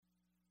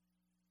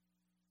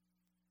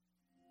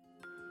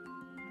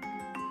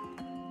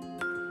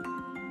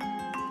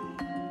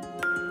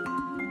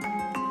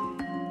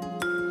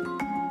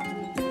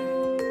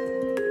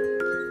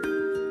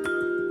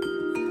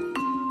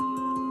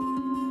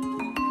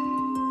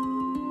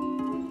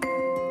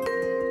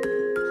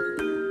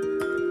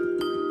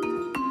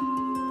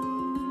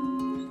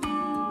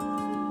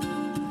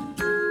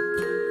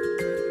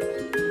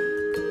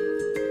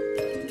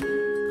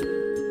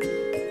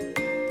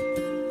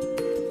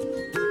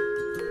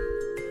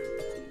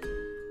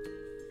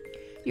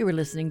You were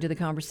listening to The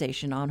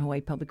Conversation on Hawaii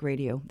Public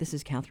Radio. This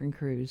is Catherine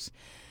Cruz.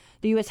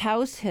 The U.S.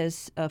 House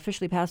has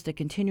officially passed a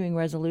continuing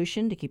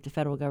resolution to keep the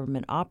federal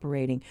government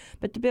operating,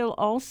 but the bill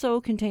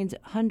also contains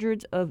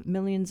hundreds of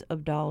millions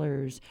of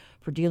dollars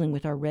for dealing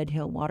with our Red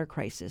Hill water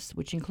crisis,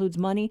 which includes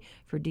money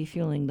for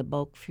defueling the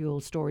bulk fuel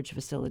storage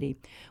facility.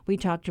 We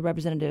talked to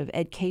Representative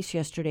Ed Case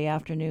yesterday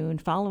afternoon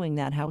following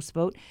that House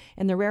vote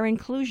and the rare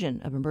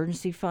inclusion of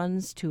emergency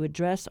funds to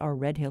address our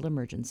Red Hill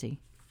emergency.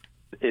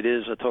 It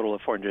is a total of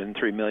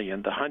 $403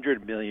 million. The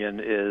 $100 million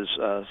is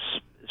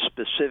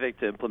specific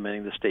to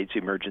implementing the state's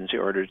emergency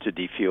order to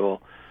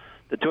defuel.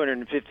 The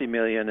 $250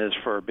 million is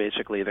for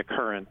basically the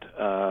current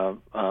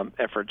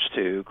efforts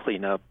to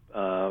clean up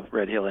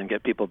Red Hill and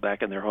get people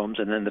back in their homes,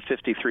 and then the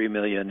 $53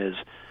 million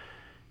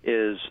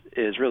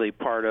is really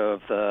part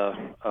of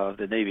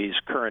the Navy's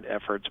current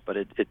efforts, but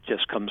it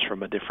just comes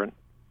from a different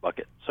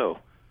bucket. So,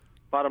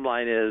 bottom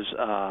line is.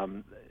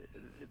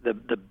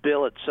 The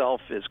bill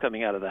itself is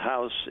coming out of the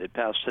House. It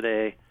passed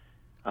today.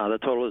 The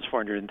total is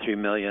 $403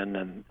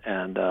 million,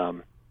 and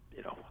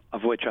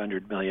of which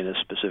 $100 million is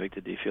specific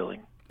to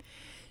defueling.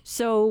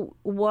 So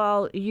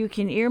while you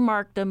can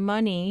earmark the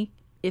money,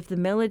 if the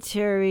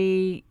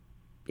military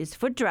is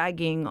foot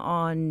dragging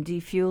on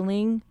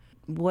defueling,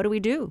 what do we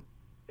do?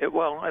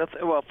 Well,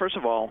 first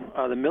of all,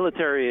 the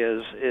military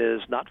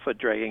is not foot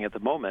dragging at the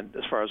moment,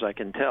 as far as I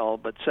can tell.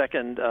 But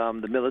second,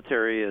 the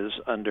military is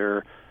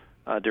under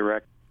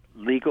direct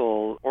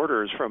legal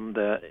orders from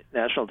the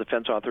National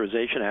Defense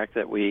Authorization Act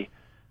that we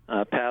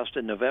passed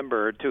in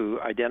November to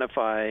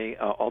identify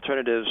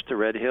alternatives to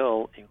Red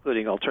Hill,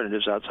 including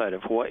alternatives outside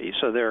of Hawaii.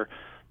 So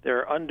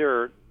they're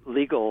under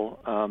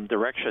legal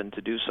direction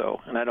to do so,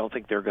 and I don't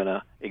think they're going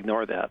to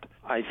ignore that.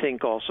 I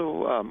think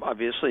also,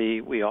 obviously,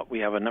 we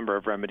have a number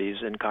of remedies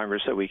in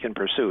Congress that we can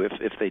pursue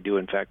if they do,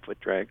 in fact, foot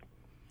drag.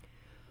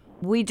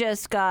 We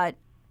just got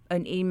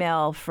an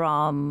email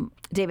from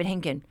David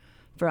Hinken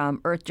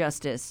from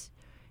Earthjustice,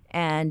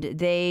 and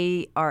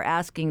they are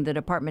asking the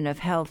Department of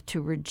Health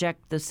to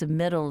reject the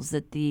submittals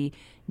that the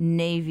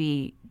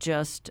Navy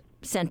just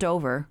sent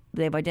over.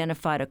 They've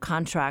identified a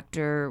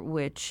contractor,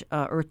 which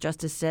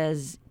Earthjustice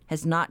says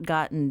has not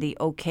gotten the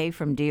okay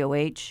from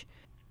DOH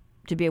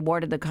to be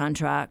awarded the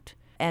contract,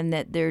 and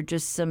that there are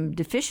just some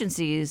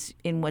deficiencies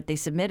in what they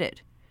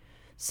submitted.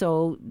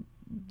 So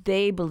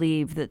they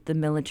believe that the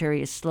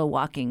military is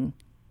slow-walking,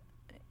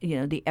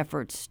 the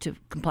efforts to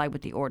comply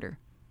with the order.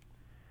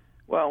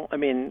 Well, I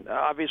mean,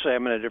 obviously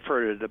I'm going to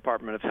defer to the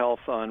Department of Health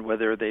on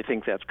whether they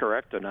think that's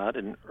correct or not,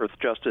 and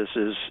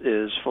Earthjustice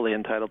is fully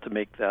entitled to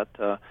make that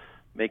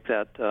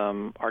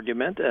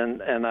argument,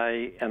 and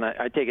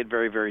I take it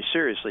very, very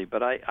seriously.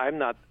 But I'm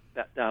not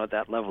down at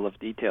that level of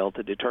detail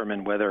to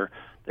determine whether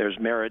there's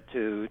merit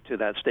to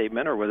that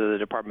statement or whether the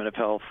Department of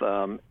Health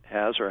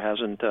has or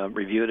hasn't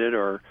reviewed it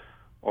or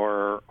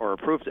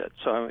approved it.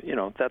 So,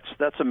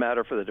 that's a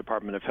matter for the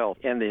Department of Health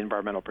and the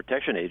Environmental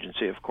Protection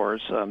Agency, of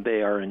course.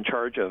 They are in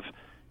charge of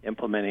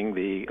implementing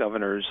the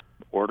governor's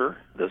order.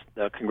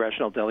 The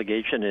congressional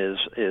delegation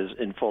is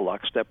in full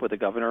lockstep with the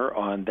governor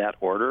on that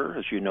order.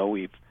 As you know,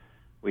 we've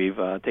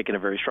taken a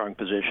very strong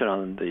position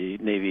on the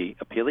Navy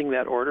appealing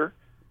that order.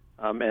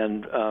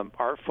 And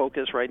our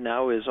focus right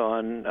now is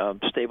on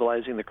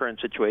stabilizing the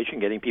current situation,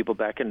 getting people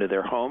back into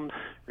their homes,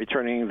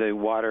 returning the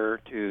water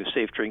to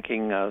safe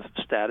drinking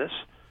status,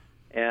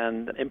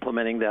 and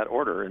implementing that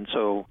order. And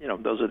so,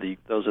 those are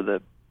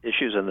the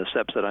issues and the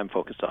steps that I'm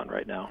focused on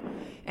right now.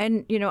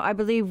 And I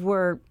believe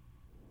we're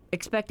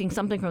expecting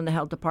something from the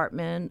health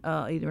department,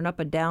 either an up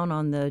or down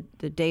on the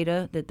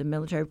data that the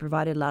military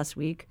provided last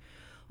week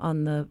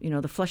on the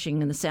the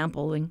flushing and the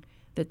sampling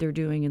that they're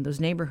doing in those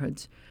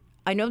neighborhoods.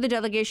 I know the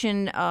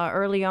delegation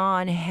early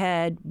on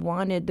had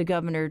wanted the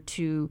governor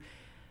to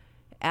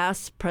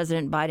ask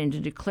President Biden to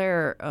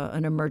declare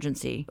an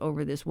emergency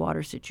over this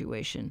water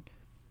situation.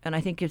 And I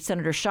think if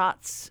Senator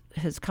Schatz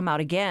has come out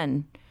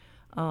again,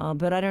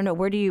 but I don't know.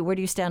 Where do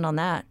you stand on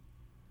that?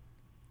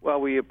 Well,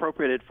 we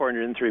appropriated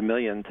 $403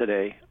 million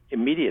today,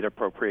 immediate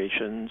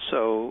appropriation.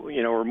 So,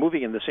 we're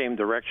moving in the same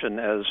direction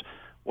as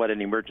what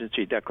an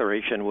emergency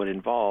declaration would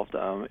involve.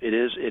 It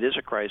is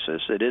a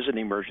crisis. It is an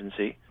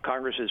emergency.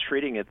 Congress is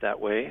treating it that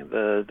way.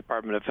 The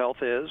Department of Health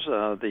is.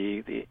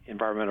 The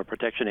Environmental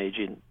Protection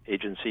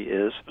Agency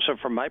is. So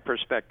from my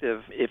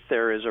perspective, if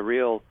there is a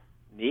real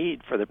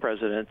need for the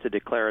president to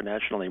declare a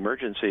national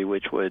emergency,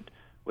 which would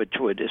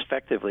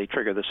effectively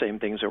trigger the same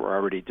things that we're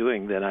already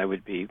doing, then I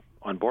would be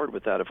on board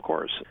with that, of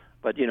course.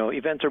 But,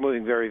 events are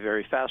moving very,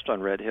 very fast on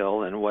Red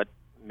Hill, and what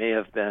may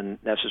have been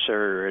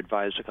necessary or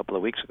advised a couple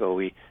of weeks ago,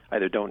 we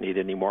either don't need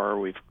anymore, or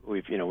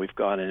we've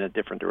gone in a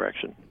different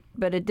direction.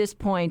 But at this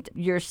point,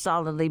 you're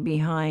solidly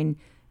behind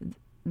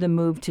the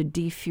move to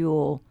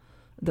defuel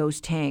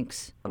those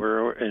tanks.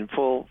 We're in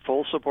full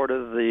support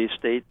of the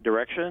state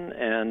direction,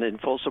 and in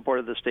full support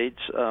of the state's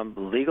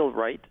legal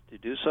right to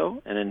do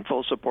so, and in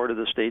full support of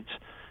the state's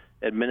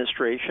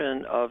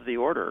administration of the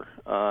order.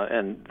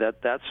 And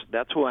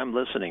that's who I'm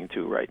listening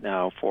to right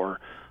now for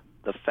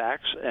the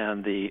facts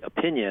and the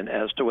opinion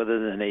as to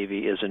whether the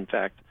Navy is in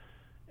fact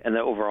and the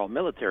overall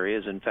military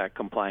is in fact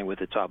complying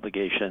with its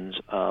obligations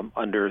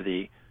under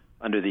the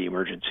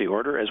emergency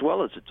order, as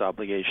well as its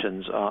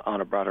obligations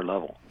on a broader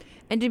level.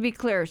 And to be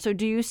clear, so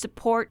do you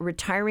support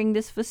retiring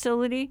this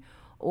facility,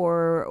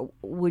 or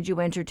would you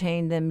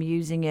entertain them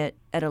using it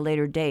at a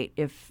later date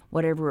if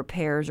whatever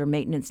repairs or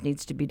maintenance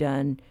needs to be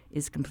done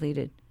is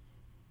completed?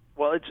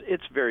 Well,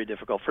 it's very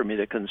difficult for me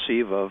to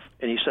conceive of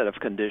any set of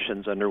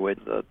conditions under which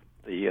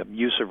the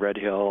use of Red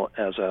Hill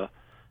as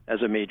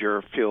a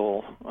major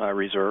fuel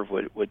reserve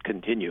would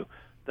continue.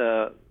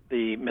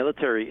 The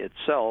military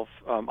itself,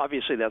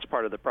 obviously that's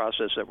part of the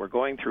process that we're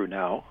going through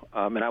now,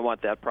 and I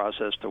want that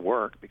process to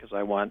work because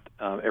I want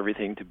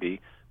everything to be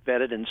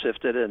vetted and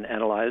sifted and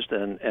analyzed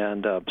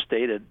and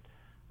stated.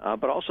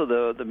 But also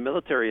the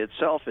military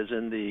itself is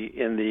in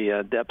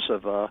the depths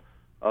of a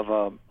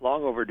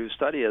long overdue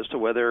study as to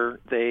whether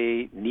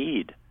they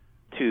need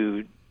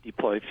to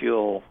deploy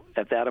fuel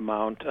at that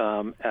amount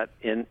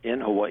in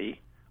Hawaii,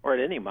 or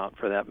at any amount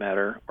for that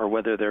matter, or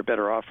whether they're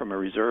better off from a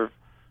reserve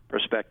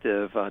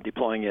perspective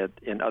deploying it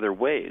in other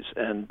ways.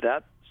 And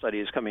that study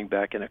is coming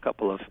back in a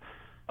couple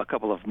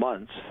of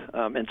months.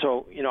 And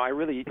so, I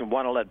really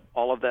want to let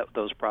all of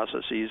those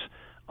processes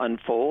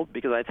unfold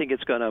because I think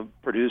it's going to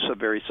produce a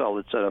very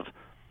solid set of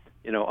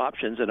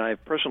options, and I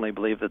personally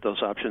believe that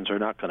those options are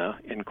not going to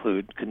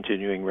include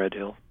continuing Red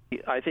Hill.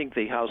 I think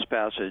the House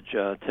passage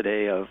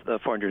today of the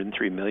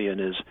 $403 million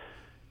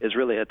is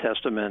really a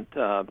testament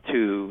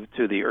to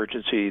the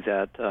urgency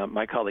that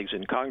my colleagues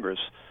in Congress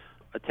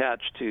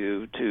attached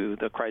to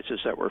the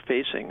crisis that we're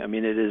facing. I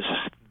mean, it is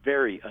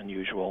very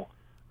unusual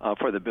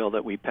for the bill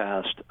that we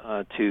passed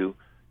to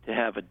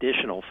have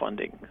additional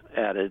funding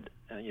added,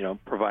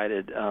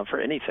 provided for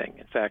anything.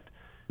 In fact,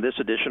 this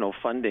additional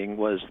funding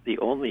was the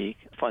only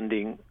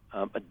funding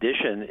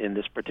addition in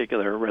this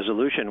particular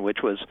resolution, which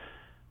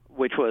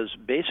was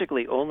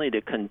basically only to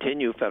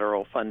continue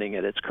federal funding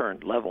at its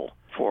current level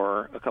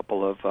for a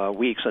couple of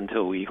weeks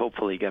until we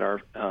hopefully get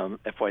our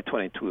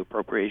FY22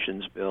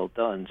 appropriations bill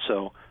done.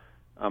 So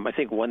I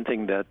think one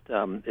thing that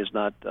is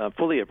not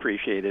fully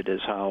appreciated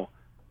is how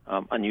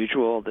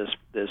unusual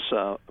this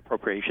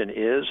appropriation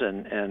is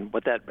and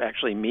what that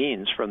actually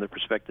means from the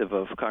perspective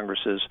of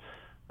Congress's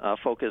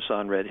focus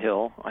on Red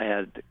Hill. I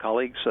had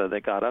colleagues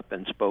that got up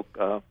and spoke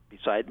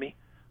beside me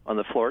on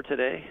the floor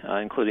today,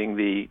 including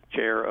the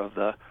chair of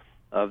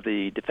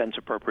the Defense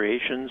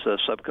Appropriations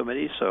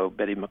Subcommittee, so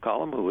Betty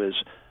McCollum, who is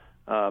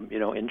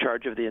in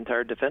charge of the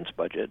entire defense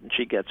budget, and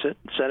she gets it.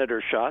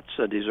 Senator Schatz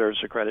deserves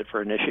the credit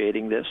for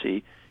initiating this.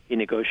 He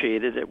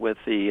negotiated it with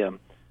the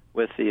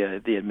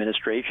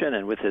administration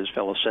and with his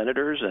fellow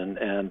senators,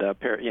 and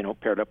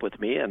paired up with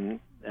me, and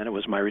it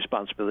was my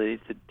responsibility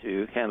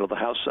to handle the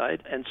House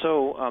side. And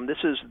so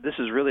this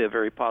is really a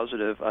very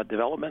positive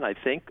development. I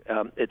think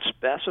it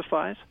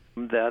specifies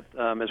that,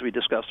 as we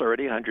discussed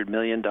already, $100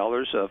 million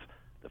of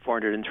the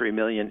 $403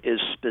 million is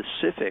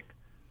specific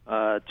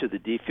to the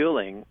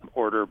defueling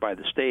order by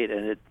the state,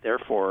 and it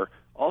therefore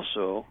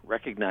also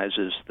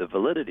recognizes the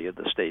validity of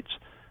the state's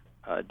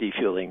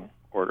defueling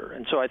order.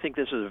 And so I think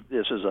this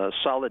is a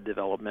solid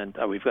development.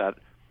 We've got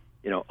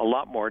a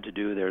lot more to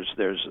do.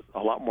 There's a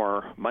lot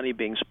more money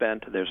being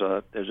spent. There's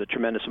a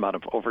tremendous amount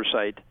of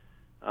oversight.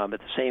 At the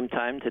same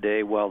time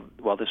today, while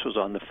this was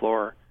on the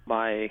floor,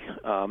 my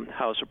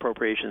House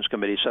Appropriations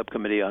Committee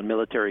subcommittee on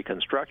military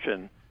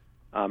construction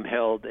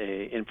held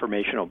a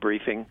informational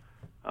briefing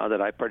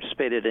that I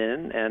participated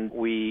in, and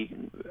we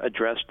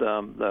addressed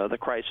the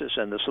crisis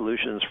and the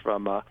solutions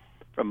from a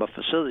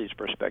facilities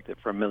perspective,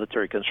 from a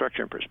military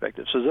construction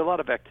perspective. So there's a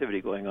lot of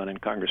activity going on in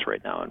Congress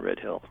right now in Red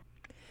Hill.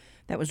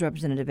 That was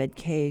Representative Ed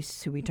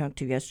Case, who we talked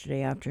to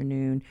yesterday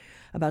afternoon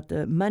about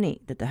the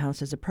money that the House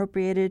has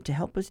appropriated to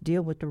help us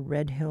deal with the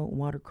Red Hill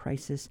water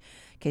crisis.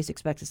 Case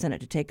expects the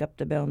Senate to take up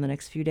the bill in the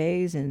next few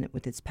days, and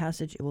with its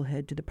passage, it will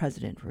head to the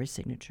president for his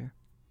signature.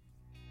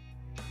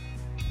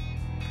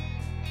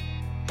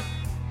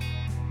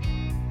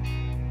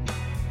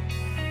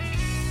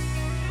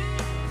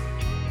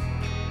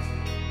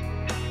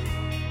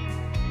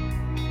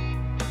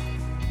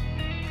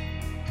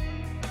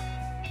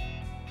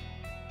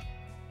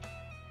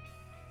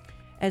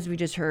 As we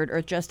just heard,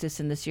 Earthjustice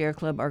and the Sierra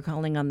Club are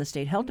calling on the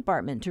state health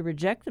department to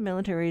reject the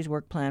military's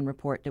work plan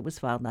report that was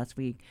filed last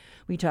week.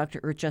 We talked to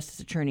Earthjustice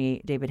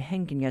attorney David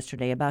Henkin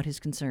yesterday about his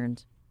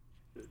concerns.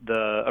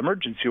 The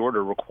emergency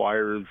order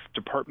requires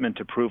Department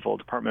of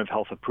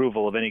Health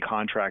approval of any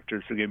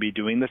contractors who are going to be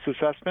doing this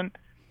assessment.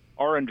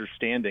 Our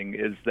understanding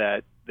is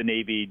that the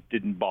Navy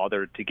didn't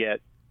bother to get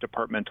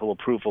departmental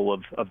approval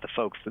of the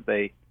folks that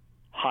they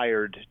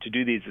hired to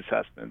do these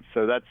assessments.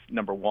 So that's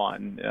number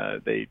one.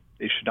 They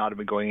should not have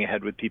been going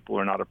ahead with people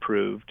who are not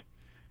approved.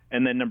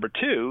 And then number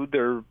two,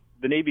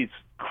 the Navy's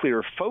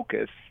clear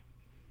focus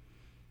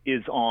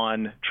is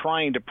on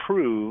trying to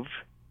prove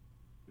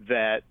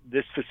that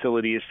this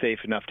facility is safe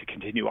enough to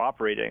continue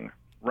operating,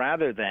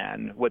 rather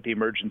than what the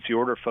emergency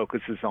order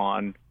focuses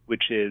on,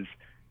 which is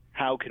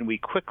how can we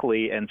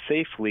quickly and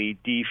safely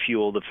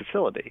defuel the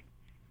facility.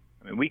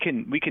 I mean,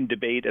 we can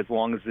debate as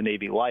long as the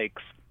Navy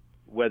likes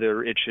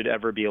whether it should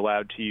ever be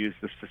allowed to use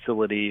this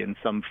facility in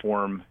some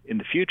form in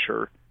the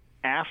future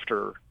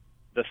after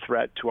the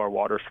threat to our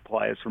water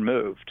supply is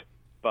removed.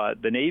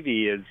 But the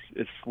Navy is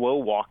slow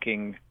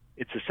walking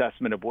its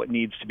assessment of what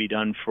needs to be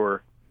done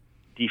for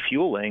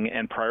defueling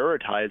and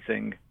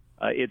prioritizing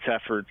its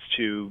efforts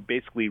to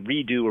basically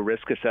redo a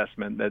risk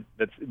assessment that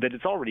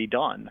it's already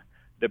done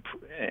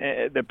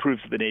that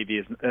proves that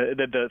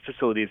the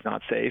facility is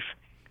not safe.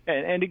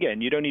 And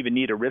again, you don't even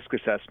need a risk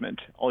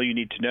assessment. All you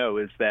need to know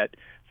is that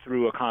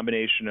through a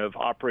combination of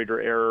operator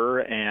error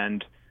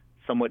and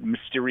somewhat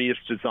mysterious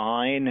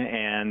design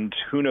and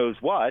who knows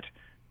what,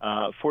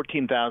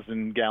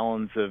 14,000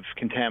 gallons of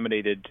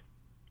contaminated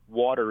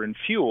water and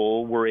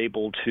fuel were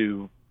able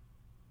to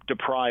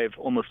deprive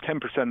almost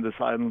 10% of this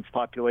island's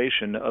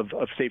population of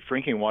safe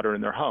drinking water in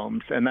their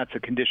homes, and that's a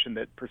condition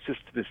that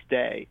persists to this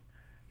day.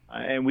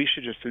 And we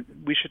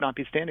should not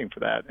be standing for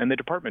that, and the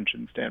department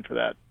shouldn't stand for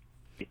that.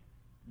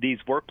 These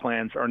work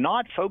plans are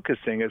not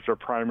focusing as their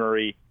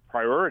primary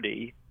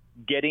priority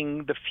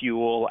getting the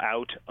fuel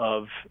out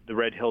of the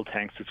Red Hill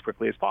tanks as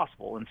quickly as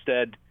possible.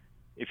 Instead,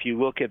 if you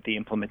look at the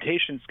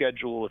implementation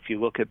schedule, if you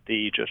look at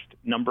the just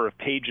number of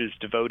pages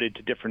devoted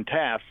to different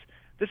tasks,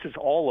 this is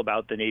all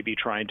about the Navy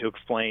trying to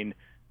explain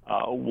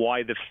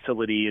why the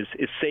facility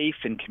is safe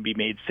and can be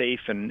made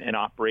safe and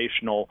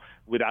operational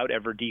without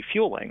ever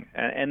defueling.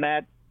 And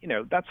that,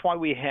 that's why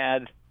we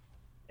had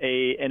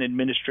an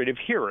administrative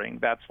hearing.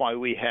 That's why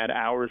we had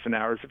hours and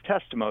hours of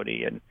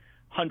testimony and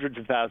hundreds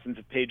of thousands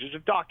of pages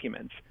of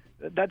documents.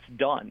 That's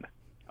done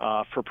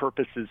for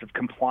purposes of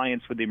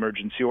compliance with the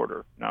emergency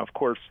order. Now, of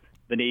course,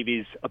 the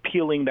Navy's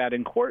appealing that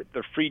in court.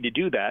 They're free to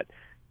do that,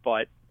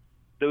 but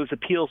those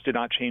appeals did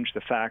not change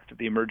the fact that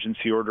the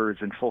emergency order is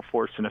in full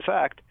force and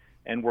effect,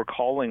 and we're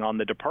calling on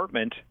the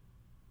department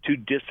to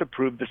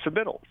disapprove the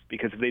submittals,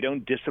 because if they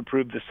don't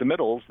disapprove the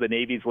submittals, the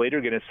Navy's later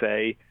going to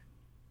say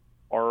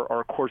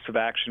our course of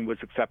action was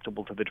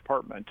acceptable to the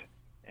department,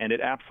 and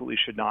it absolutely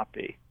should not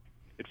be.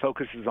 It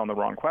focuses on the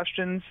wrong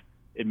questions,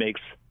 it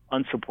makes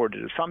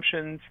unsupported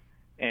assumptions,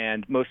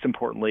 and most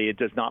importantly, it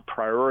does not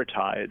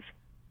prioritize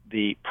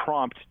the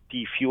prompt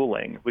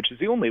defueling, which is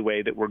the only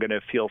way that we're going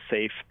to feel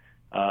safe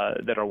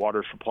that our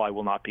water supply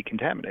will not be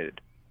contaminated.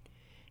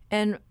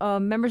 And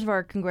members of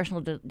our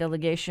congressional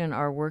delegation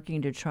are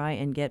working to try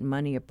and get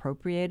money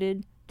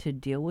appropriated to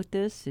deal with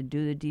this, to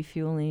do the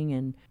defueling,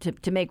 and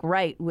to make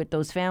right with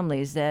those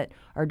families that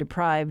are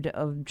deprived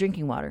of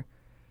drinking water.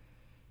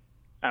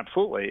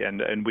 Absolutely,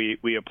 and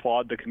we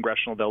applaud the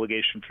congressional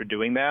delegation for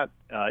doing that.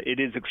 It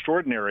is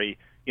extraordinary.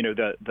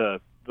 The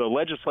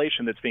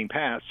legislation that's being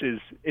passed is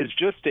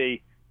just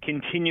a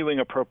continuing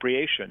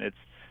appropriation. It's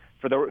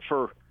for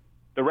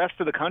the rest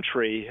of the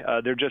country.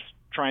 They're just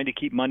trying to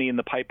keep money in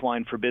the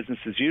pipeline for business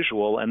as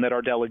usual, and that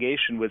our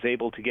delegation was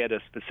able to get a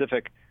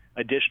specific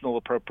additional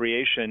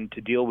appropriation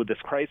to deal with this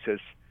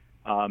crisis.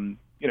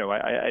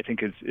 I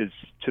think is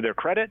to their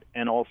credit,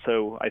 and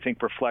also I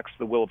think reflects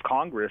the will of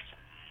Congress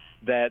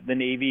that the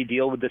Navy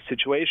deal with this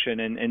situation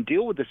and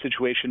deal with the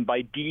situation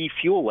by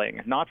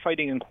defueling, not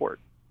fighting in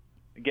court.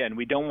 Again,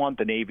 we don't want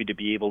the Navy to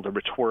be able to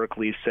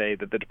rhetorically say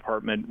that the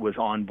department was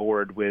on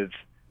board with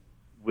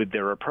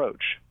their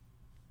approach.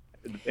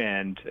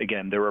 And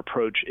again, their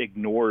approach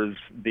ignores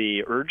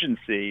the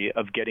urgency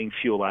of getting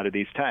fuel out of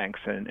these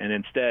tanks and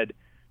instead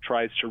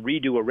tries to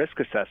redo a risk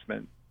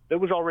assessment that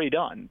was already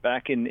done.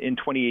 Back in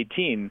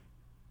 2018,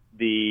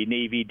 the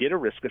Navy did a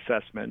risk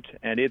assessment,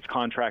 and its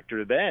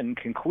contractor then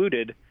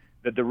concluded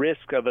that the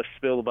risk of a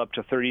spill of up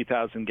to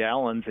 30,000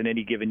 gallons in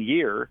any given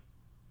year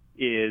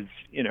is,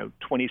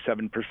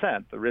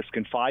 27%. The risk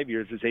in 5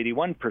 years is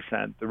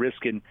 81%. The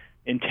risk in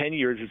 10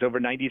 years is over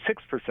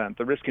 96%.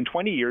 The risk in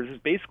 20 years is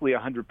basically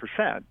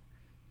 100%.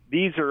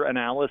 These are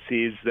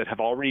analyses that have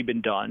already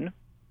been done,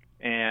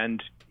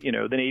 and,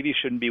 the Navy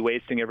shouldn't be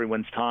wasting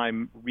everyone's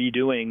time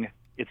redoing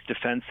its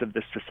defense of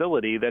this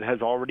facility that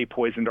has already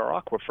poisoned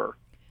our aquifer.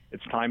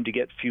 It's time to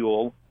get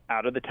fuel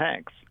out of the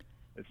tanks.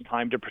 It's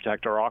time to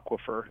protect our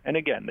aquifer. And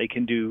again, they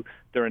can do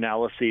their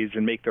analyses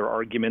and make their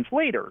arguments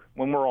later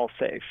when we're all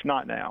safe,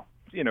 not now.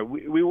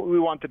 We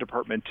want the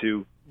department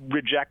to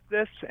reject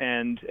this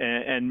and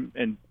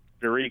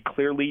very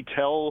clearly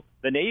tell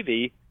the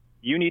Navy,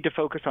 you need to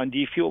focus on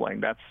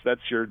defueling.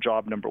 That's your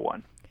job number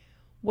one.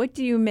 What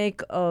do you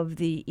make of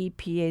the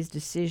EPA's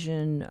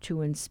decision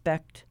to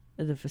inspect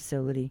the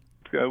facility?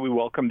 We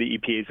welcome the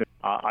EPA's.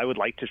 I would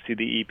like to see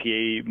the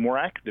EPA more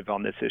active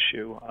on this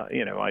issue.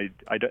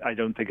 I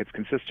don't think it's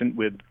consistent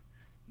with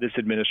this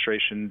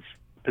administration's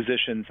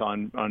positions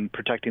on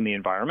protecting the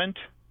environment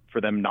for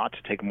them not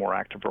to take a more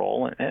active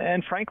role.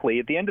 And frankly,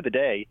 at the end of the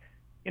day,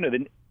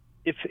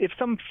 if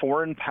some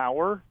foreign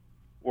power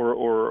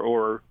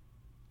or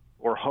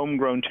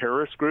homegrown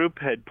terrorist group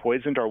had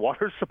poisoned our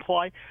water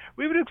supply,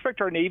 we would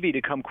expect our Navy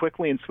to come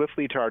quickly and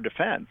swiftly to our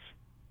defense.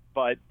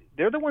 But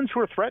they're the ones who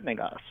are threatening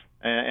us.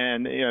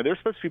 And they're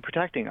supposed to be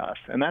protecting us,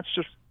 and that's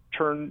just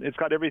it's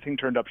got everything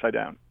turned upside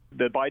down.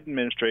 The Biden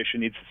administration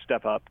needs to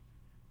step up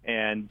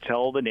and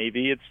tell the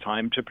Navy it's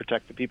time to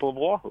protect the people of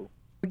Oahu.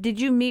 Did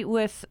you meet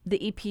with the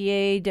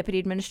EPA deputy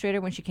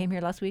administrator when she came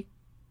here last week?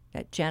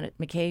 That Janet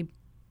McCabe?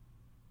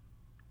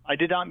 I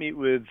did not meet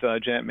with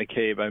Janet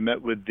McCabe. I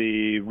met with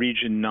the new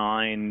Region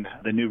 9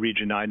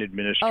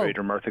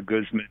 administrator, Martha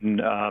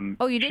Guzman.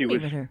 You did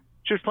meet with her?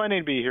 She was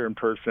planning to be here in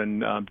person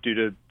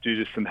due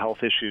to some health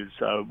issues.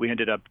 We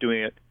ended up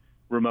doing it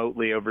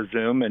remotely over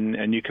Zoom,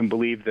 and you can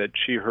believe that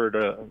she heard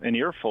an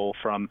earful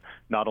from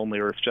not only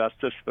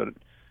Earthjustice, but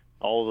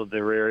all of the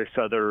various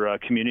other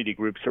community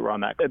groups that were on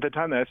that. At the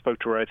time that I spoke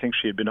to her, I think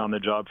she had been on the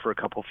job for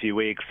a few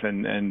weeks,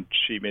 and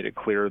she made it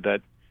clear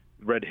that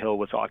Red Hill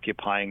was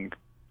occupying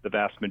the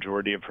vast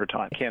majority of her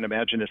time. I can't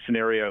imagine a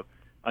scenario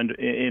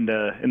in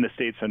the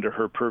states under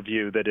her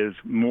purview that is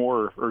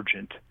more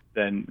urgent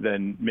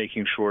than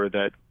making sure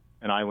that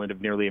an island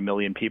of nearly 1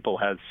 million people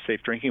has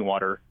safe drinking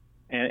water.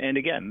 And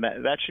again,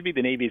 that should be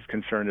the Navy's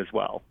concern as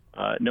well.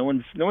 No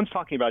one's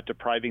talking about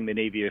depriving the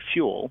Navy of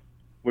fuel.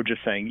 We're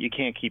just saying you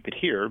can't keep it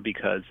here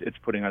because it's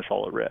putting us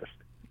all at risk.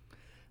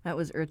 That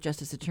was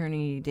Earthjustice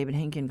Attorney David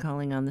Henkin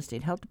calling on the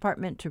State Health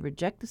Department to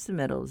reject the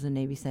submittals the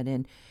Navy sent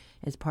in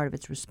as part of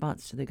its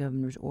response to the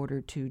governor's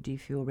order to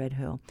defuel Red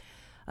Hill.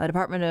 A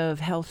Department of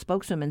Health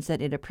spokeswoman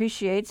said it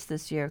appreciates the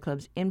Sierra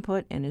Club's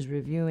input and is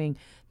reviewing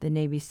the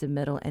Navy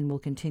submittal and will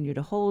continue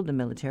to hold the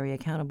military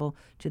accountable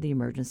to the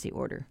emergency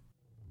order.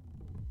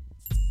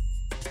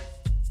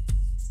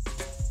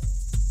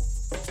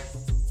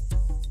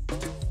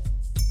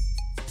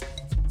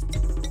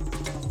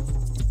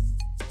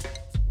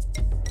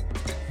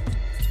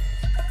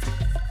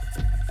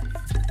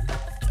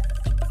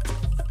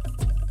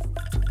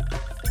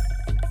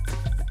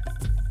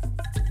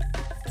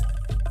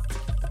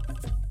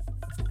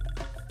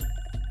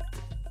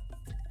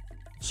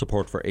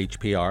 Support for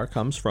HPR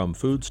comes from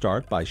Food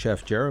Start by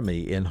Chef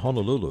Jeremy in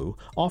Honolulu,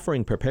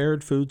 offering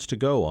prepared foods to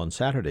go on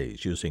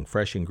Saturdays using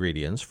fresh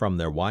ingredients from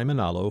their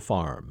Waimanalo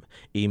farm.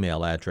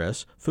 Email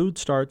address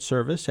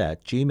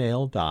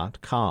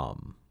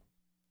foodstartservice@gmail.com.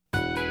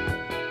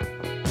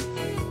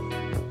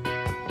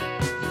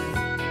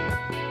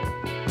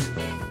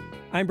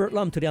 I'm Bert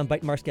Lum. Today on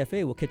Bite Marks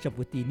Cafe, we'll catch up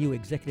with the new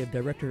executive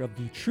director of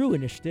the TRUE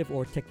Initiative,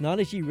 or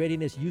Technology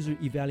Readiness User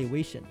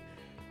Evaluation.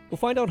 We'll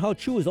find out how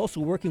TRUE is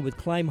also working with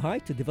Climb High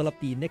to develop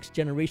the next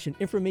generation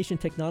information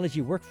technology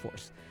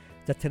workforce.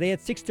 That's today at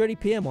 6:30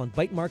 p.m. on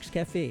Bite Marks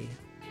Cafe.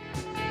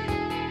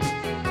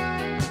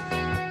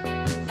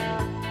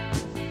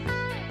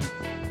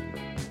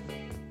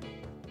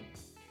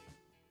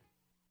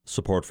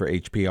 Support for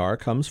HPR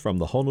comes from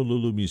the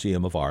Honolulu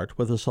Museum of Art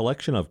with a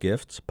selection of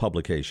gifts,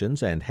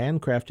 publications, and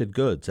handcrafted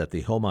goods at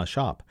the Homa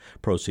Shop.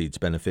 Proceeds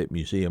benefit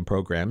museum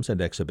programs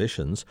and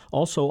exhibitions,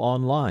 also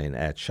online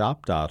at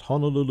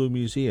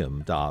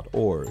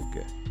shop.honolulumuseum.org.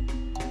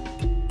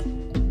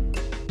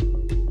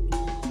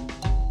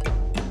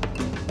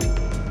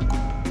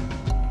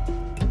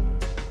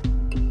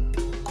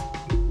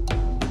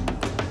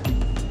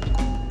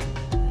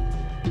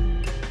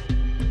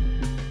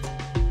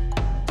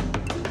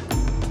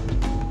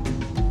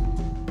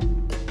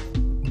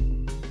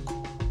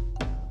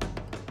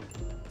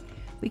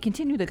 We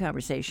continue the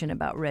conversation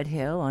about Red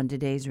Hill on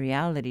today's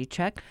Reality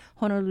Check.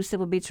 Honolulu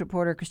Civil Beats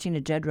reporter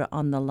Christina Jedra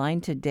on the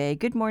line today.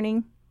 Good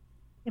morning.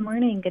 Good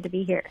morning. Good to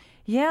be here.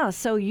 Yeah,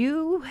 so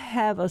you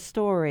have a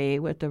story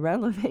with the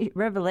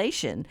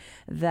revelation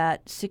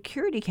that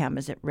security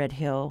cameras at Red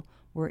Hill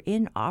were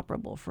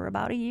inoperable for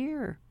about a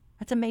year.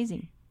 That's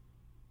amazing.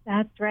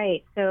 That's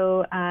right.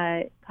 So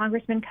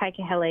Congressman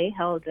Keaukaha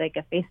held a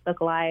Facebook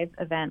Live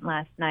event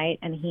last night,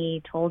 and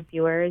he told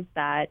viewers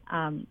that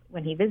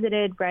when he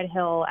visited Red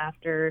Hill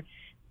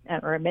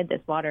amid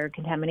this water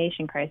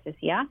contamination crisis,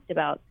 he asked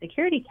about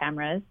security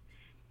cameras,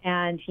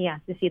 and he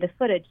asked to see the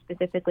footage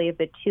specifically of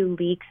the 2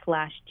 leaks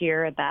last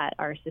year that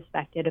are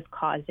suspected of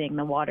causing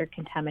the water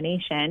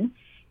contamination.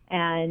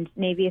 And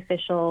Navy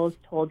officials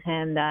told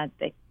him that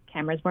the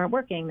cameras weren't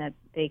working, that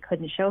they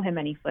couldn't show him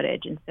any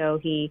footage. And so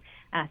he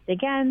asked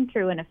again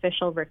through an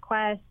official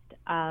request,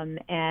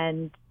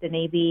 and the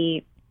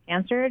Navy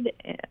answered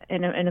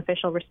in an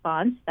official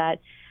response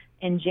that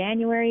in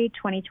January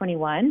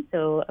 2021,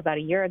 so about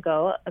a year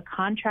ago, a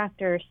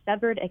contractor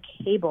severed a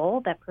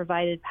cable that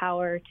provided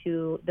power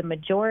to the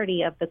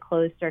majority of the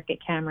closed-circuit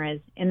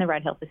cameras in the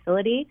Red Hill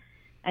facility,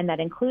 and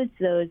that includes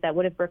those that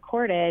would have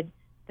recorded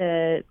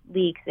the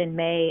leaks in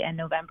May and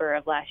November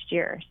of last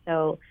year.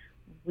 So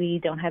we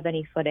don't have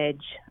any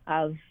footage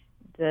of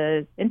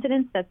the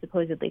incidents that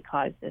supposedly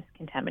caused this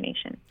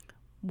contamination.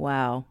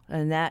 Wow.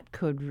 And that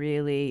could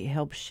really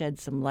help shed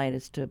some light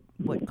as to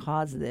what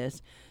caused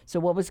this. So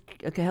what was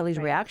Keaukaha's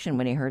reaction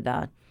when he heard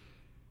that?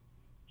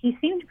 He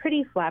seemed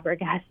pretty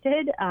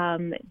flabbergasted,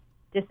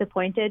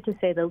 disappointed to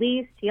say the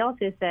least. He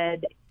also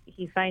said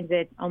he finds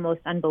it almost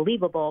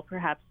unbelievable,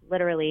 perhaps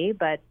literally,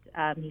 but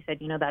he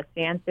said, that's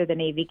the answer the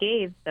Navy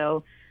gave.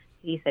 So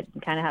he said you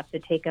kind of have to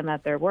take them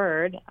at their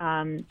word.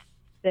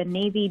 The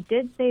Navy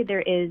did say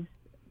there is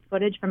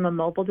footage from a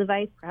mobile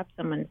device, perhaps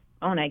someone's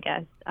phone, I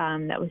guess,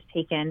 that was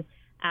taken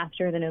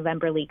after the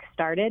November leak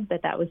started,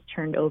 but that was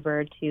turned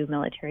over to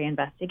military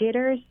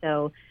investigators.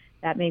 So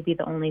that may be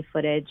the only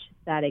footage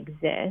that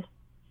exists.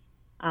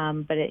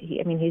 But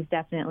he's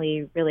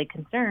definitely really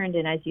concerned.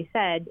 And as you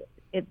said,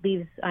 it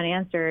leaves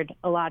unanswered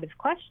a lot of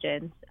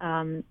questions.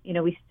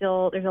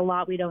 There's a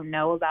lot we don't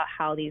know about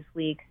how these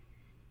leaks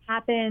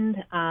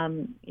happened.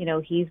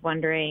 He's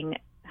wondering,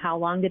 how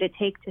long did it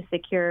take to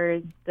secure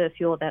the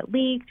fuel that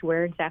leaked?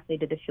 Where exactly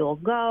did the fuel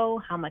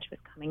go? How much was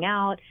coming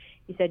out?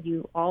 He said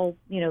you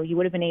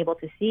would have been able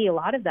to see a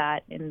lot of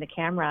that in the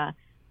camera,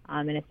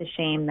 and it's a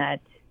shame that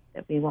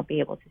we won't be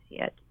able to see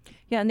it.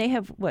 Yeah, and they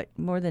have,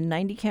 more than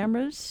 90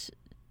 cameras?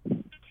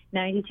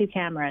 92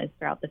 cameras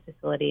throughout the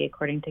facility,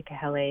 according to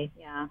Kahele,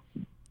 yeah.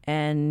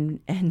 And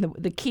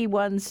the key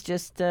ones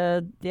just,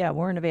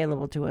 weren't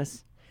available to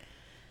us.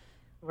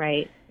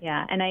 Right,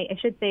 yeah. And I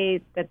should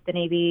say that the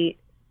Navy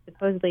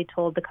supposedly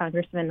told the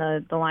congressman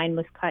the line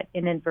was cut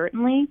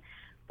inadvertently,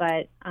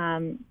 but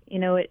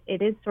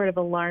it is sort of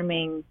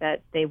alarming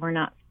that they were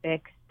not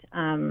fixed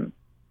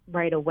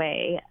right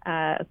away.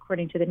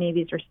 According to the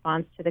Navy's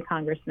response to the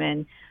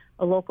congressman,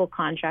 a local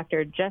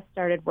contractor just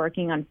started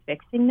working on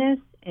fixing this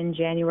in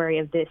January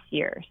of this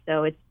year.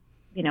 So it's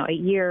a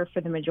year for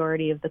the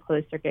majority of the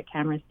closed circuit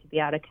cameras to be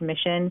out of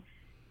commission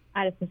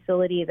at a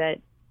facility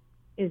that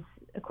is,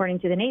 according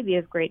to the Navy,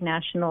 of great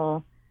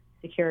national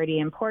security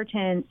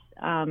importance.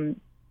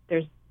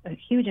 There's a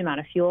huge amount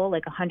of fuel,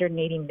 like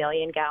 180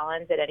 million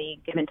gallons at any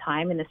given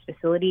time in this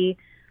facility.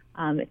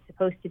 It's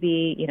supposed to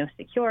be,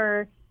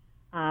 secure.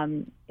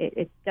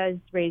 It does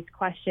raise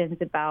questions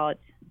about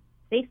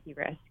safety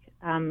risk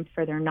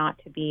for there not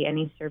to be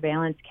any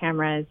surveillance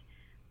cameras.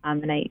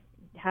 And I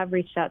have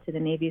reached out to the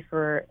Navy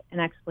for an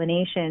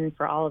explanation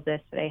for all of this,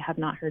 but I have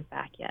not heard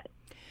back yet.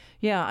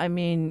 Yeah, I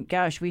mean,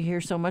 gosh, we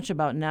hear so much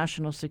about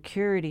national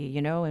security,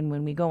 and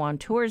when we go on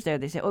tours there,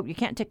 they say, oh, you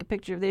can't take a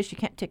picture of this, you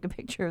can't take a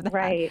picture of that.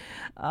 Right.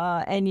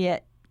 And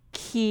yet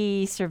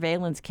key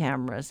surveillance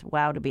cameras,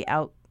 wow, to be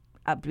out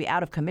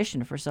of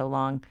commission for so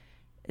long,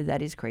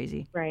 that is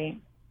crazy.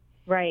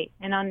 Right.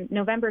 And on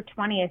November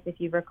 20th, if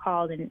you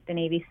recall, the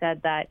Navy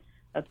said that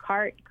a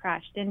cart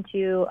crashed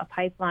into a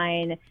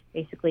pipeline,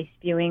 basically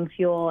spewing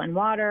fuel and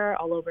water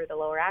all over the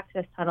lower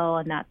access tunnel,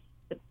 and that's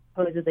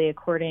supposedly,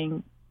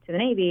 according to the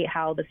Navy,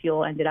 how the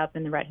fuel ended up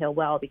in the Red Hill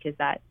well, because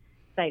that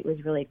site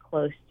was really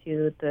close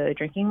to the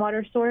drinking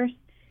water source.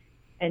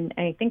 And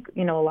I think,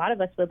 a lot of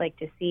us would like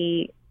to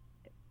see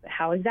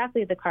how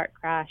exactly the cart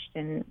crashed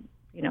and,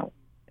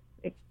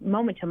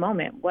 moment to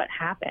moment, what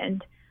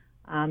happened.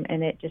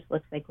 And it just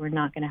looks like we're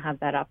not going to have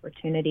that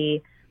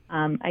opportunity.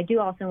 I do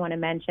also want to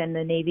mention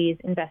the Navy's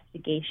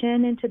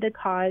investigation into the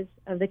cause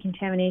of the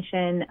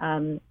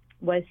contamination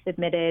was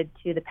submitted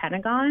to the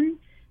Pentagon,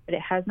 but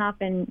it has not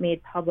been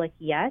made public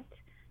yet.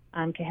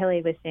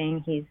 Kahele was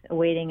saying he's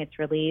awaiting its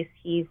release.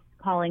 He's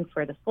calling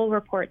for the full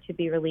report to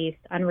be released,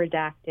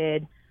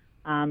 unredacted,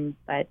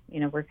 but,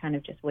 we're kind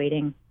of just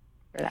waiting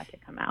for that to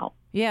come out.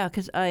 Yeah,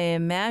 because I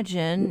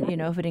imagine,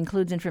 if it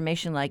includes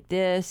information like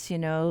this,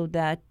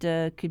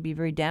 that could be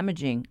very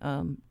damaging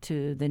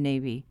to the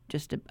Navy,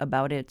 just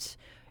about its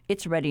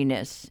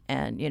readiness.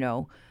 And,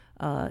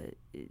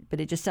 but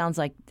it just sounds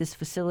like this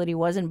facility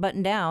wasn't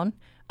buttoned down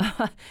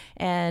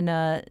and,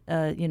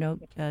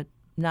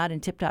 not in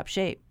tip-top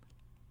shape.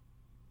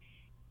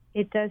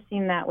 It does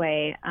seem that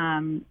way.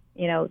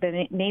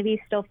 The Navy's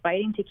still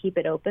fighting to keep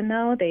it open,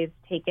 though. They've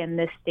taken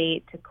this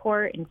state to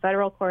court, in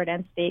federal court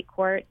and state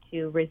court,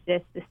 to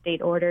resist the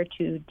state order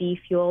to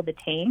defuel the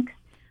tanks.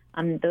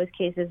 Those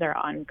cases are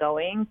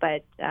ongoing,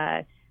 but,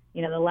 the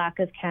lack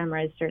of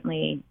cameras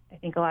certainly, I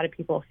think a lot of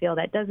people feel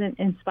that doesn't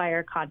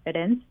inspire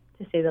confidence,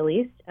 to say the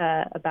least,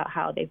 about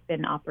how they've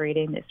been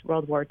operating this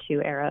World War II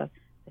era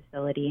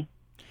facility.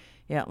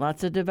 Yeah,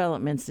 lots of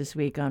developments this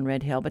week on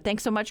Red Hill. But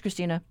thanks so much,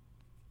 Christina.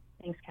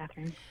 Thanks,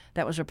 Catherine.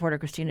 That was reporter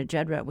Christina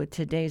Jedra with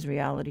today's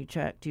Reality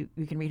Check. You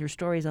can read her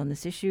stories on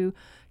this issue.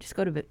 Just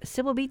go to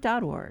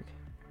civilbeat.org.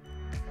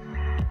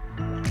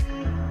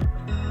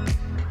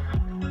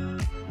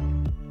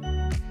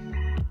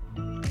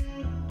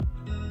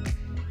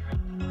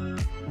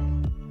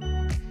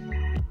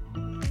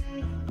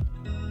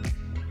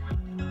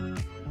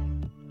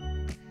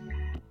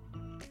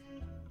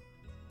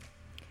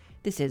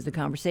 This is The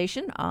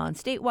Conversation on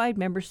statewide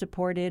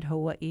member-supported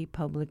Hawaii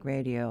Public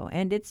Radio,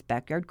 and it's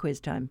Backyard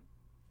Quiz time.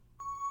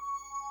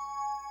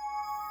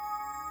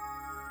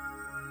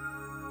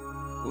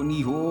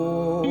 Oni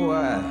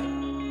hoa,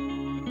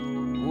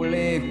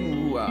 ole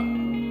hua,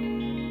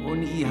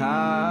 oni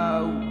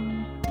hau,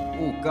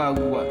 o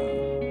kauai,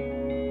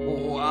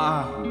 o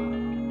ahu,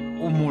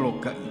 o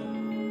molokai,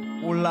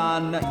 o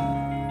lanai,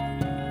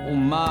 o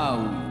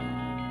maui,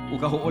 o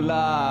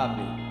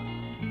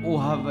kaho'olawe, o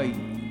Hawaii.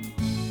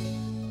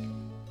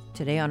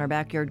 Today on our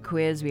Backyard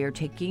Quiz, we are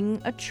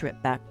taking a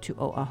trip back to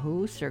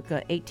Oahu circa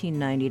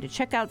 1890 to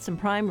check out some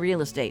prime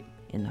real estate.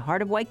 In the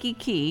heart of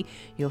Waikiki,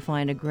 you'll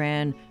find a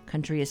grand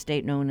country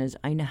estate known as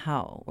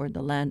Ainahau, or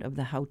the land of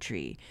the Hau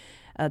tree.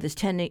 This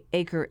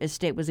 10-acre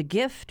estate was a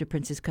gift to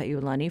Princess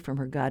Kaiulani from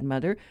her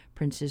godmother,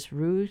 Princess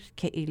Ruth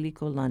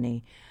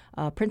Ke'ilikolani.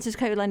 Princess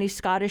Kaiulani's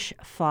Scottish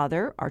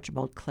father,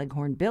 Archibald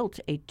Cleghorn,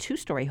 built a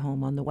 2-story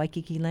home on the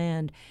Waikiki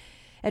land.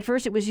 At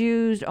first, it was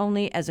used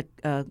only as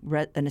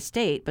an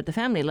estate, but the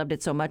family loved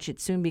it so much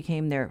it soon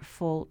became their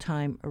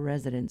full-time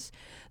residence.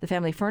 The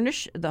family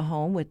furnished the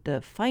home with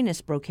the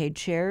finest brocade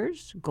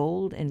chairs,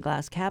 gold and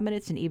glass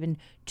cabinets, and even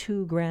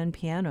 2 grand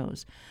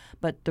pianos.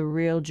 But the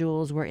real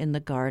jewels were in the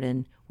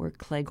garden, where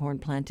Cleghorn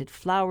planted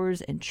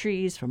flowers and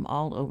trees from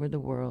all over the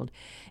world.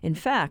 In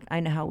fact,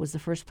 Idaho was the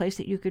first place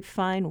that you could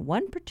find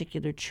one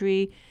particular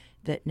tree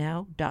that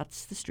now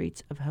dots the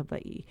streets of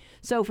Hawaii.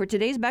 So for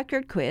today's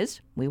backyard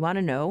quiz, we want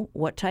to know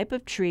what type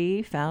of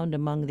tree found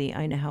among the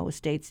Idaho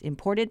State's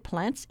imported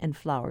plants and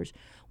flowers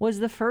was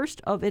the first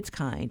of its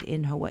kind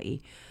in Hawaii.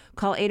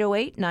 Call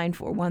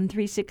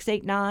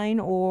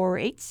 808-941-3689 or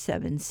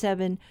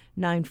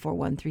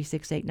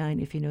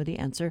 877-941-3689 if you know the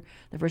answer.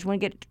 The first one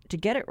to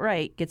get it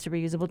right gets a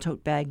reusable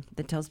tote bag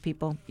that tells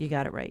people you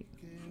got it right.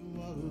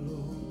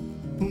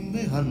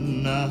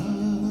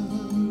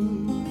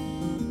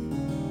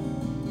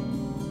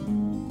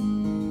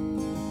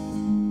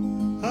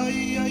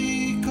 Ai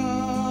ai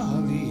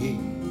kali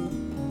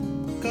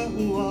ka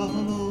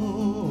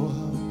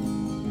ualoha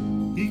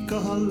I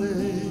ka hale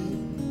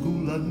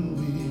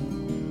kulanui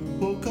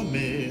o ka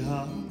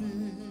meha.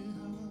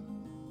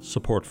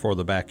 Support for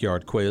the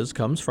Backyard Quiz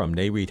comes from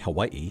NAREIT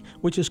Hawaii,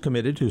 which is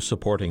committed to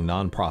supporting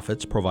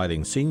nonprofits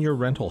providing senior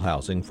rental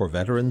housing for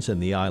veterans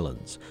in the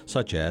islands,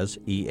 such as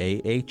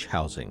EAH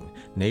Housing.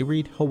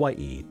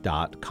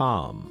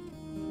 NAREITHawaii.com.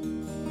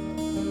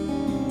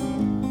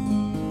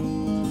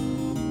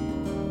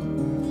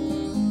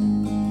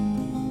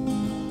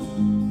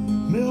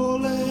 Me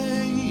ole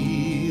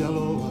I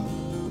aloha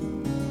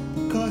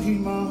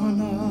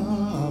kahimana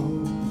au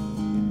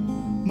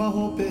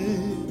mahope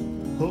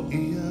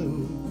ho'i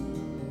au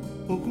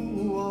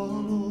oku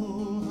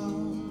aloha.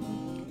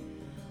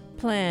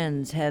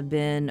 Plans have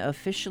been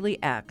officially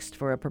axed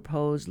for a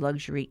proposed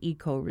luxury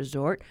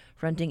eco-resort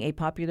fronting a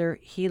popular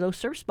Hilo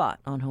surf spot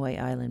on Hawaii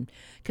Island.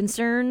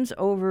 Concerns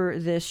over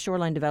this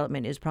shoreline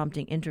development is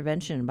prompting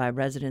intervention by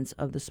residents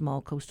of the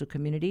small coastal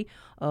community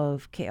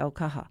of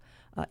Keaukaha.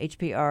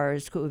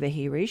 HPR's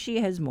Ku'uwehi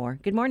Reishi has more.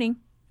 Good morning.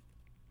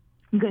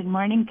 Good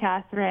morning,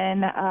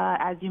 Catherine.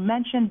 As you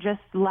mentioned just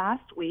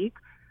last week,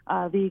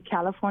 the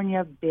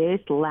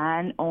California-based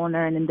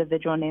landowner, an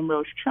individual named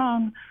Rose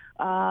Chung,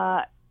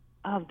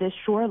 of this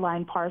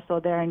shoreline parcel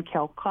there in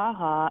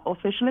Keaukaha,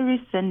 officially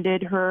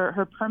rescinded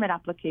her permit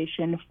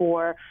application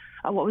for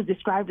what was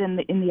described in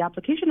the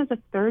application as a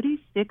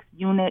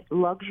 36-unit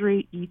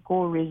luxury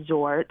eco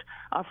resort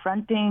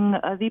fronting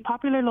the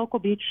popular local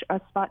beach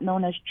spot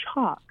known as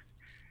Chalk.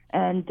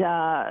 And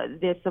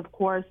this, of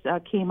course,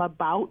 came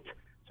about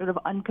sort of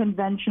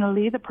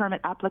unconventionally. The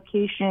permit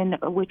application,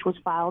 which was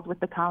filed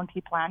with the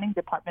County Planning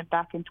Department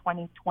back in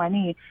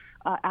 2020,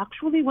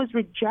 actually was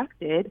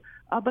rejected,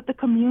 but the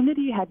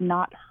community had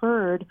not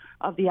heard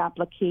of the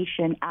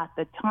application at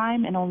the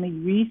time and only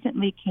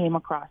recently came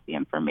across the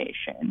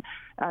information.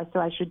 So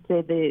I should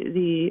say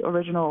the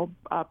original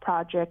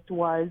project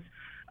was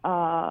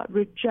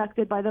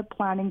rejected by the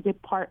planning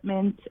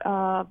department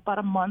about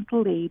a month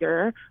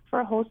later for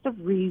a host of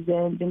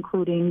reasons,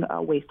 including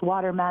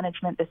wastewater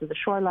management. This is a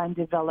shoreline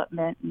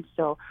development, and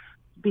so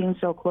being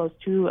so close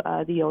to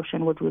the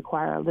ocean would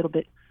require a little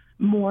bit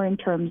more in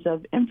terms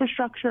of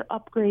infrastructure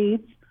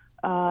upgrades.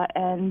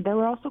 And there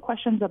were also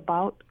questions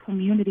about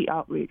community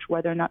outreach,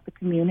 whether or not the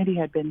community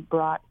had been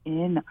brought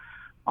in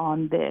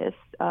on this.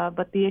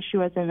 But the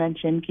issue, as I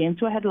mentioned, came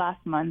to a head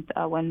last month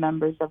when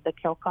members of the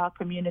Keaukaha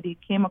community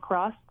came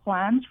across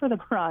plans for the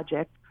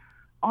project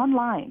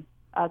online.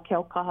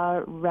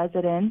 Keaukaha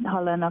resident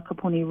Helena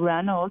Kapuni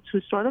Reynolds,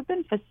 who's sort of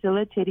been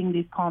facilitating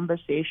these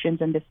conversations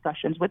and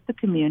discussions with the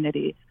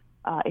community,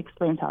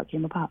 explains how it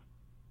came about.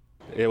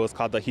 It was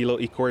called the Hilo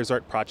Eco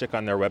Resort Project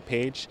on their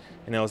webpage,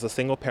 and it was a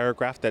single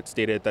paragraph that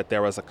stated that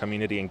there was a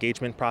community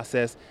engagement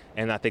process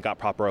and that they got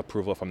proper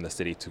approval from the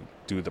city to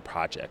do the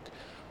project.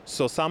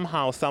 So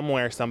somehow,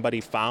 somewhere,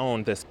 somebody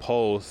found this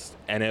post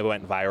and it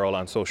went viral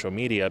on social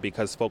media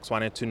because folks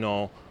wanted to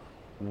know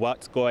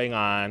what's going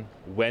on,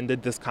 when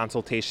did this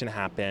consultation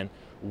happen,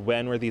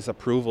 when were these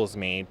approvals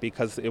made,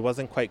 because it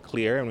wasn't quite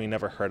clear and we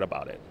never heard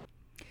about it.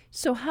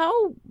 So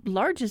how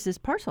large is this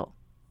parcel?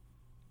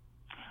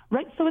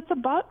 Right, so it's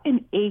about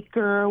an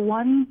acre,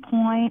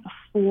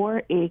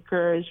 1.4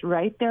 acres,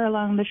 right there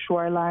along the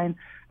shoreline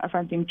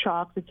fronting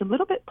Chalks. It's a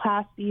little bit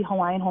past the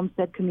Hawaiian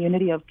homestead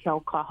community of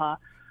Keaukaha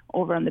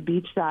over on the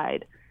beach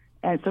side.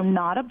 And so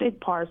not a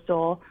big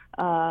parcel.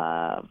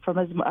 From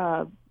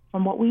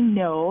what we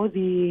know,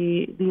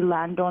 the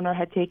landowner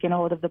had taken a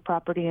hold of the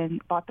property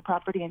and bought the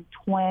property in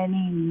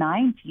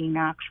 2019,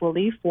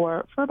 actually,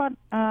 for about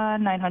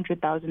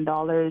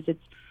 $900,000. It's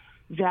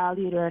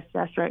valued or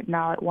assessed right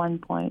now at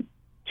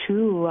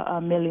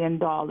 $1.2 million.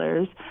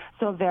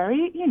 So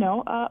very,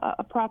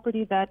 a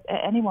property that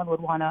anyone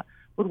would want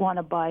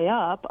to buy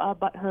up.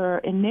 But her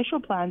initial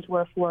plans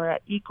were for an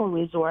eco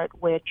resort,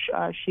 which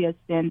she has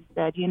since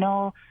said,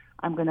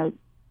 I'm going to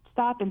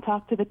stop and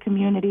talk to the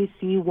community,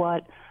 see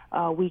what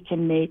we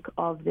can make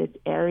of this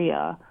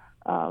area.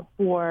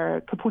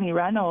 for Kapuni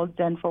Reynolds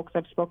and folks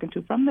I've spoken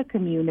to from the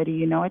community,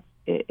 you know,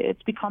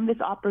 it's become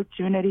this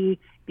opportunity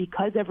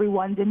because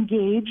everyone's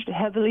engaged,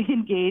 heavily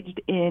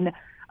engaged in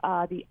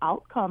the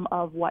outcome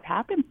of what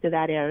happens to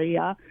that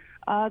area.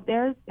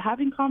 They're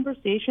having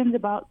conversations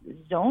about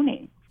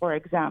zoning, for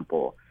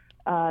example.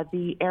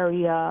 The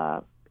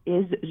area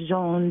is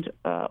zoned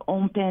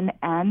open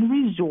and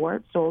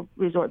resort, so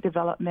resort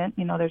development,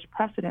 you know, there's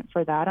precedent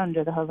for that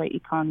under the Hawaii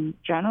County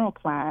General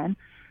Plan.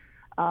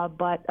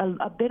 But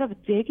a bit of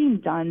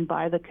digging done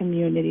by the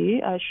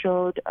community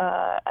showed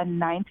a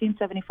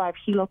 1975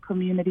 Hilo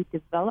Community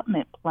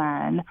Development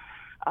Plan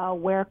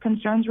where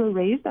concerns were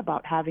raised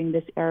about having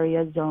this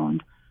area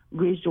zoned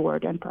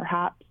resort and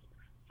perhaps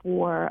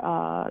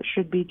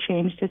should be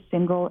changed to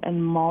single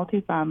and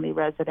multifamily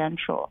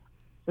residential.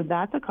 So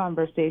that's a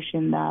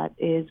conversation that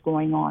is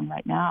going on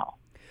right now.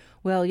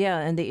 Well, yeah,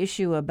 and the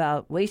issue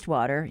about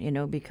wastewater, you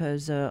know,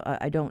 because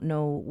I don't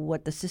know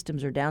what the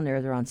systems are down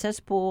there. They're on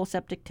cesspool,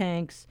 septic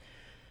tanks,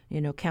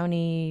 you know,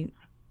 county,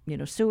 you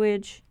know,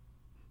 sewage.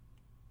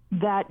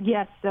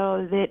 Yes,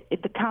 so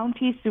the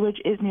county sewage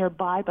is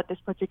nearby, but this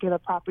particular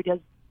property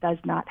does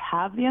not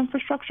have the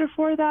infrastructure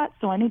for that.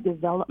 So any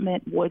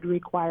development would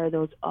require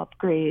those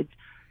upgrades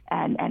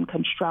and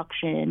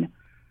construction,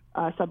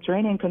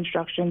 subterranean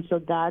construction. So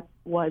that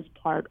was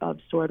part of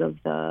sort of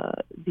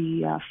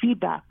the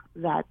feedback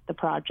that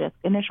the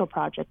initial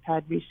project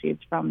had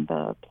received from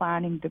the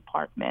planning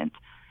department.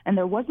 And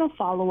there was no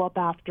follow-up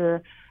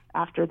after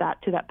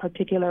that to that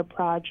particular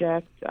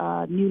project.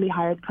 Newly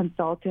hired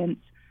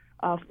consultants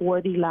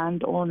for the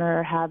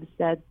landowner have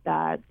said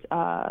that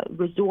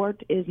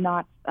resort is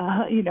not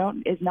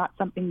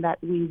something that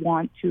we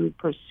want to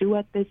pursue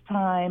at this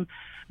time,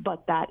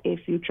 but that a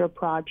future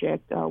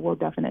project will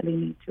definitely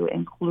need to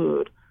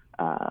include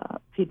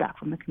feedback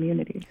from the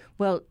community.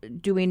 Well,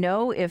 do we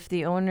know if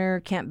the owner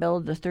can't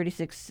build the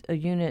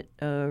 36-unit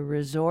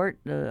resort?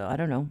 I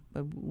don't know.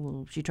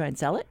 Will she try and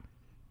sell it?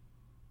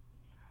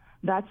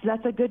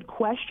 That's a good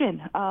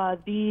question.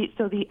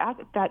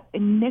 That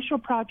initial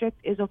project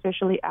is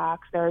officially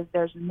axed.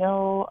 There's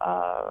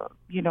no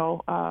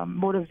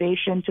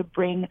motivation to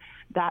bring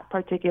that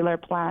particular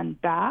plan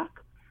back,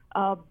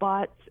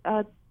 but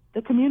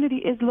the community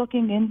is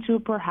looking into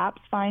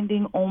perhaps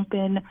finding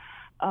open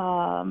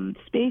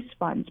space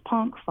funds,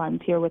 PONC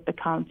funds here with the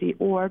county,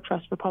 or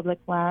Trust for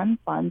Public Land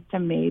funds to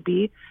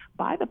maybe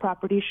buy the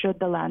property should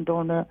the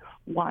landowner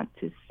want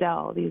to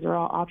sell. These are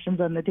all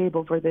options on the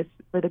table for the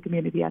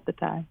community at the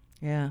time.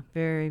 Yeah,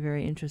 very,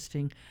 very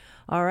interesting.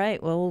 All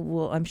right.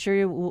 Well, I'm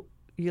sure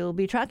you'll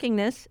be tracking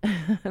this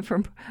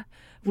for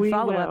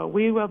follow-up.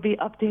 We will be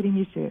updating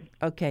you soon.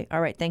 Okay.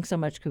 All right. Thanks so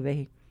much,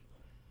 Kuvehi.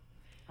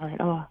 All right.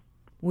 Aloha.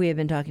 We have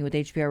been talking with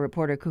HPR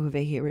reporter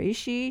Kuhuvehi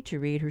Hiraishi. To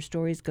read her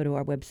stories, go to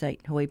our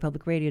website,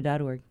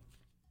 hawaiipublicradio.org.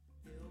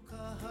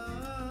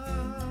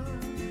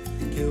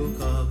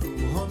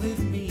 Keaukaha, home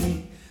with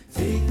me,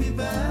 take me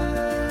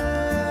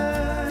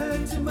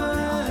back to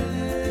my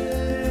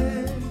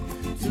island,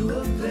 to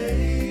a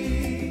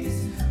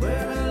place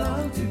where I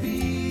long to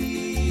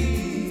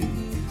be.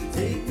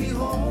 Take me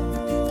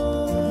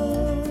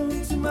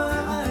home to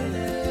my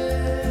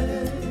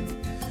island,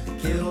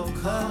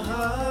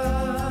 Keaukaha.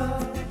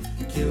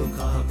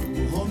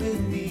 Keaukaha, home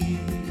with me.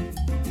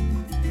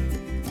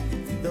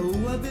 Though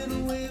I've been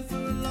away for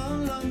a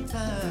long, long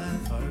time,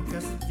 far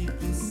across the deep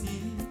blue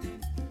sea,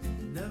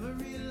 never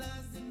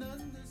realized and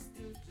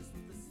understood just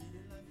what the city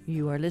life.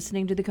 You are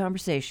listening to The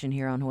Conversation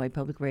here on Hawaii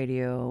Public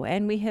Radio,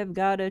 and we have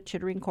got a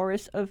chittering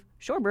chorus of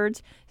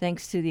shorebirds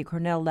thanks to the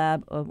Cornell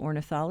Lab of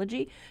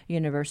Ornithology.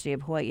 University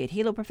of Hawaii at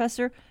Hilo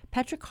professor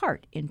Patrick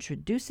Hart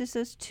introduces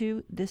us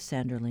to the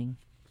sanderling.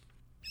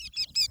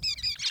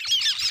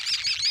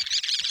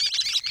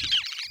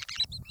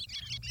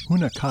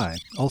 Hunakai,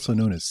 also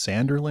known as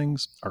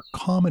sanderlings, are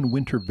common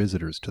winter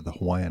visitors to the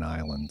Hawaiian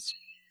Islands.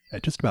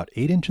 At just about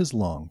 8 inches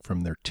long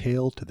from their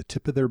tail to the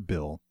tip of their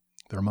bill,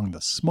 they're among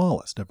the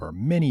smallest of our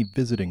many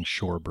visiting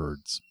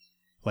shorebirds.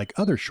 Like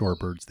other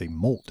shorebirds, they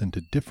molt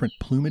into different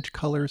plumage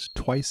colors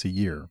twice a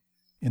year.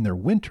 In their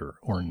winter,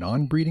 or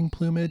non-breeding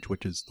plumage,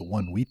 which is the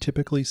one we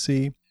typically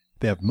see,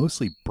 they have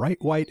mostly bright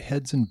white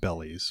heads and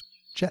bellies,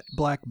 jet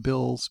black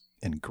bills,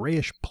 and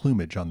grayish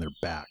plumage on their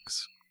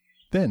backs.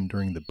 Then,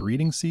 during the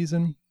breeding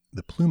season,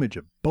 the plumage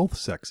of both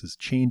sexes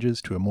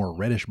changes to a more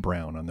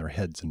reddish-brown on their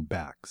heads and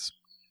backs.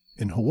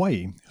 In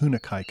Hawaii,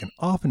 hunakai can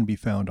often be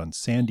found on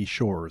sandy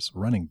shores,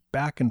 running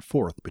back and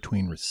forth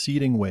between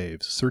receding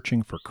waves,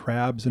 searching for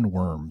crabs and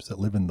worms that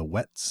live in the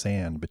wet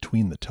sand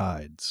between the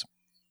tides.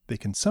 They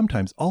can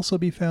sometimes also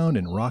be found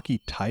in rocky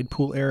tide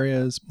pool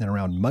areas and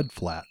around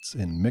mudflats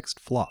in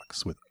mixed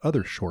flocks with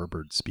other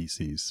shorebird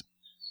species.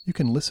 You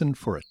can listen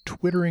for a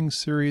twittering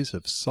series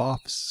of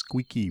soft,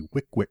 squeaky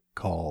wick-wick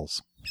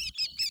calls.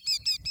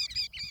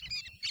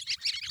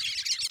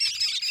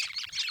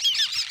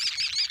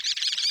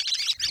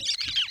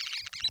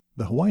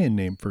 The Hawaiian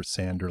name for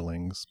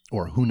sanderlings,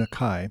 or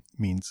hunakai,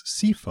 means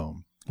sea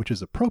foam, which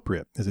is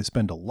appropriate as they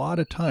spend a lot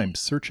of time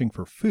searching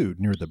for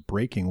food near the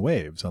breaking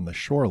waves on the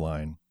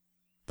shoreline.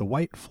 The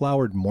white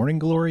flowered morning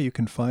glory you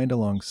can find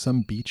along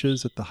some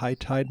beaches at the high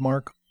tide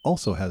mark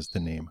also has the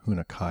name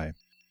hunakai.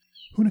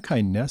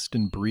 Hunakai nest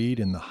and breed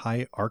in the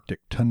high Arctic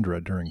tundra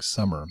during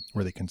summer,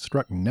 where they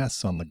construct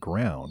nests on the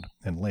ground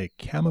and lay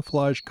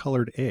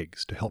camouflage-colored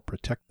eggs to help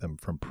protect them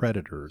from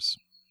predators.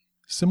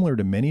 Similar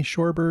to many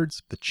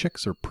shorebirds, the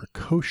chicks are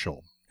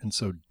precocial, and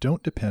so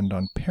don't depend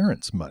on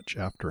parents much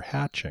after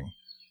hatching.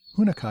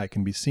 Hunakai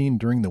can be seen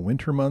during the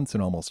winter months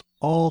in almost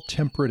all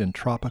temperate and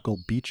tropical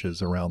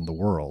beaches around the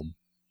world.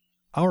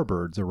 Our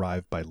birds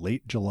arrive by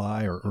late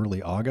July or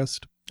early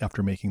August,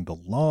 after making the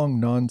long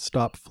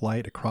non-stop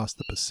flight across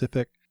the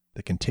Pacific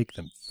that can take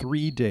them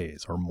 3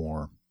 days or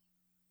more.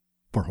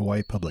 For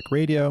Hawaii Public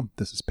Radio,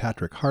 this is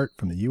Patrick Hart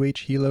from the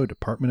UH Hilo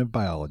Department of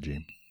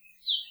Biology.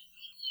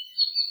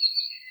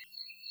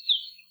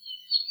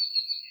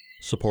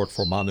 Support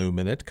for Manu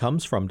Minute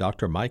comes from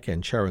Dr. Mike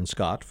and Sharon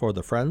Scott for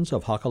the Friends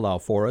of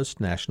Hakalau Forest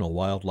National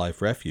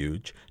Wildlife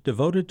Refuge,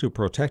 devoted to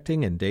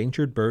protecting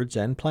endangered birds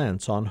and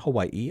plants on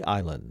Hawaii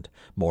Island.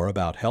 More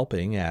about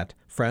helping at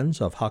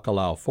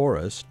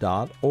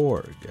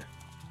friendsofhakalauforest.org.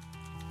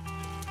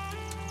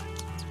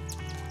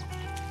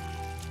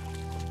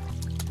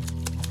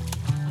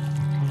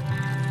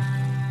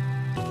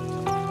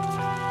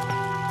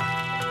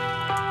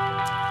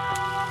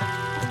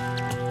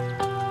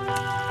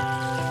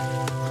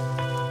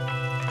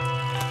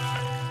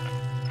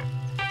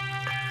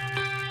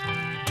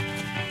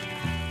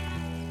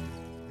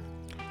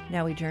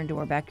 Now we turn to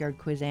our backyard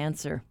quiz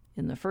answer.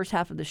 In the first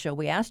half of the show,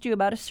 we asked you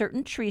about a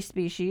certain tree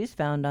species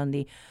found on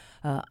the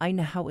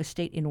Ainahau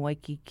estate in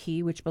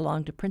Waikiki, which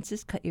belonged to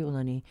Princess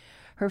Kaiulani.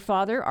 Her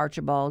father,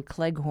 Archibald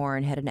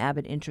Cleghorn, had an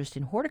avid interest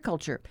in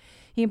horticulture.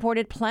 He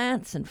imported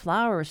plants and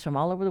flowers from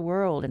all over the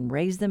world and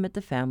raised them at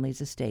the family's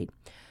estate.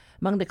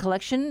 Among the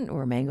collection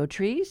were mango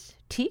trees,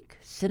 teak,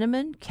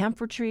 cinnamon,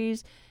 camphor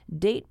trees,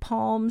 date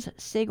palms,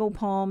 sago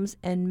palms,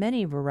 and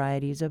many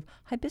varieties of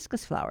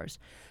hibiscus flowers.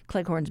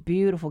 Cleghorn's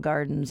beautiful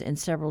gardens and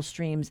several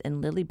streams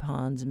and lily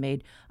ponds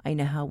made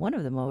Ainahau one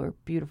of the more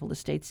beautiful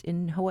estates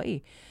in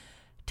Hawaii.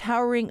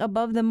 Towering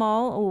above them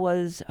all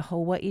was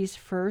Hawaii's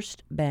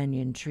first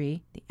banyan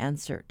tree, the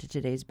answer to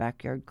today's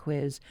backyard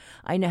quiz.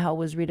 Ainahau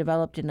was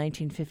redeveloped in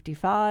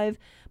 1955,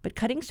 but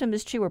cuttings from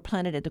this tree were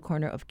planted at the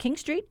corner of King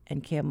Street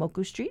and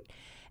Keaumoku Street,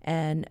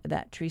 and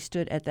that tree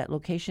stood at that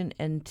location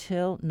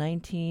until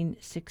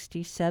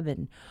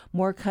 1967.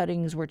 More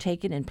cuttings were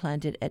taken and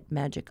planted at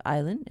Magic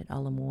Island at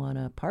Ala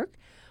Moana Park,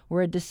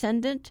 where a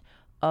descendant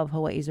of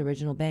Hawaii's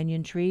original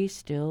banyan tree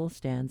still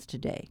stands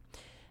today.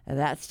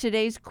 That's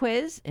today's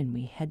quiz, and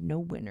we had no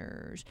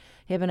winners.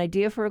 If you have an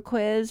idea for a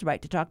quiz,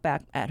 write to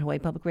talkback at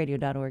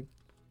hawaiipublicradio.org.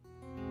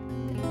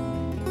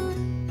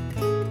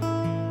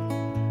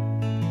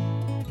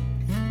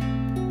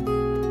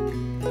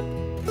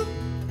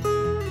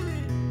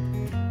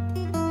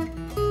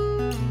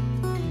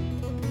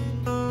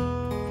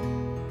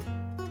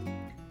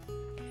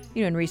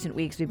 You know, in recent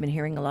weeks, we've been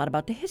hearing a lot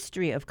about the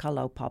history of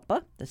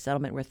Kalaupapa, the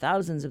settlement where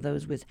thousands of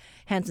those with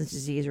Hansen's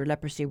disease or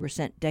leprosy were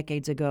sent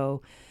decades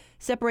ago.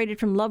 Separated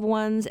from loved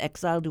ones,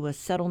 exiled to a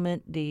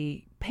settlement,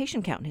 the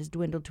patient count has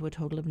dwindled to a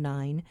total of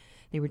 9.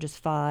 They were just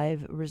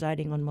 5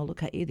 residing on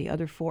Molokai. The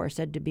other 4 are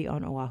said to be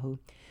on Oahu.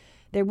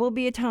 There will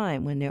be a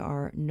time when there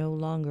are no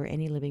longer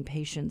any living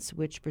patients,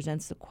 which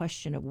presents the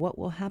question of what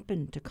will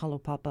happen to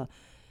Kalaupapa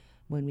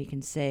when we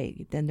can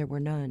say, then there were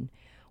none.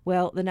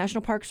 Well, the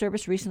National Park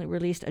Service recently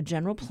released a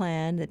general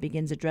plan that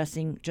begins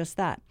addressing just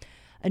that.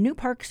 A new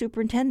park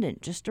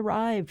superintendent just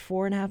arrived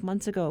 4.5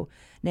 months ago.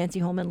 Nancy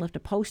Holman left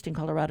a post in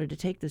Colorado to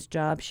take this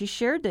job. She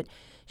shared that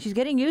she's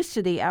getting used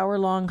to the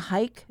hour-long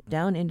hike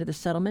down into the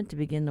settlement to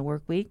begin the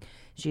work week.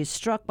 She is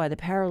struck by the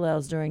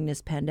parallels during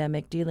this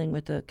pandemic, dealing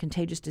with the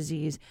contagious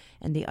disease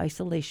and the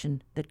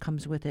isolation that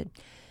comes with it.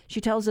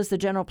 She tells us the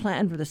general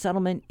plan for the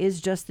settlement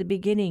is just the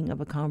beginning of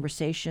a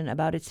conversation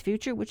about its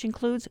future, which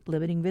includes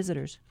limiting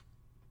visitors.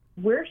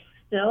 We're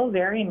still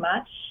very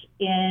much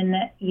in,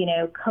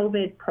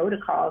 COVID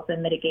protocols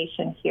and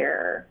mitigation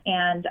here.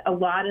 And a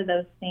lot of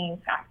those same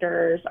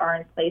factors are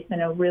in place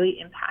and are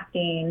really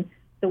impacting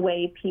the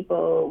way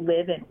people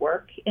live and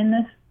work in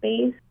this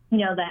space.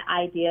 That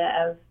idea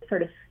of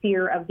sort of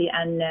fear of the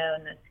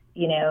unknown,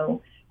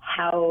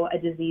 how a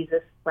disease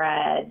is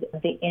spread,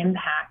 the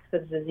impacts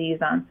of disease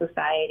on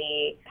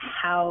society,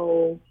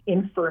 how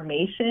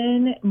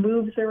information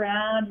moves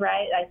around,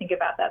 right? I think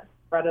about that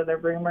spread of the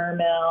rumor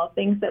mill,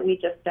 things that we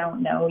just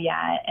don't know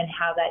yet, and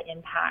how that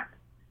impacts,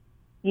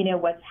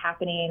 what's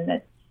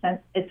happening.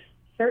 It's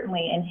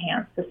certainly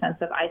enhanced the sense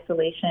of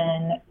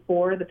isolation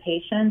for the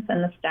patients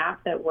and the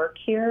staff that work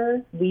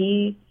here.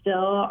 We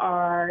still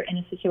are in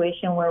a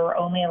situation where we're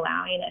only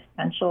allowing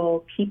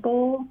essential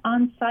people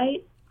on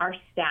site. Our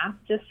staff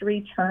just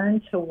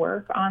returned to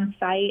work on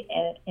site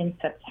in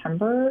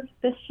September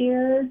this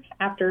year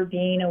after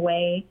being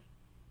away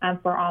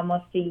for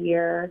almost a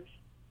year.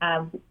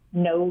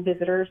 No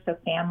visitors, so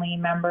family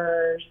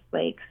members,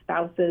 like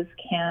spouses,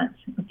 can't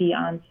be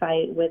on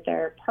site with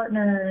their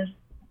partners.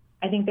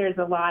 I think there's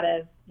a lot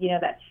of,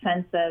 that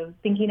sense of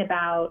thinking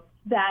about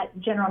that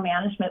general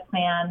management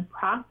plan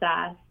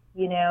process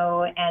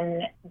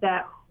and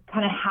that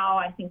kind of how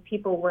I think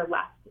people were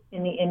left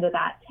in the end of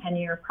that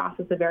 10-year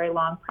process, a very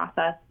long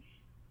process,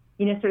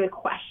 sort of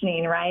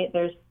questioning, right?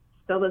 There's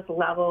still this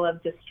level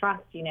of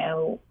distrust,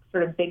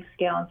 sort of big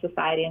scale in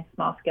society and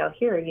small scale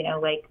here,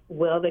 like,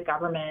 will the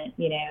government,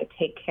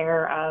 take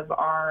care of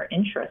our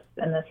interests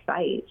in this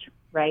site,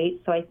 right?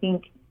 So I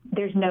think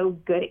there's no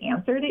good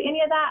answer to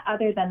any of that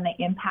other than the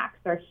impacts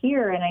are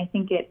here. And I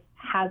think it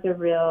has a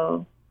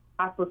real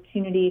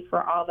opportunity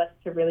for all of us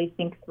to really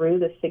think through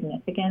the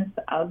significance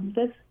of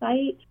this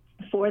site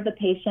for the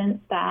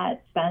patients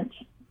that spent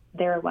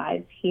their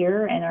lives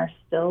here and are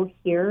still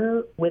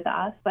here with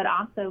us, but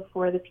also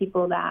for the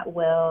people that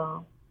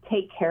will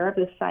take care of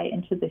the site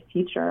into the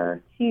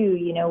future too.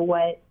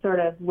 What sort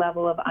of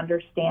level of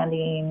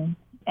understanding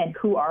and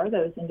who are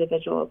those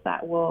individuals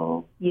that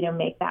will,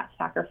 make that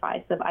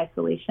sacrifice of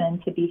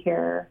isolation to be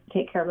here,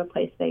 take care of a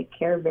place they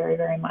care very,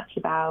 very much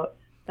about,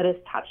 that has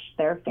touched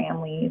their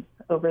families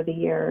over the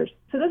years.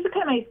 So those are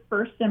kind of my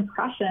first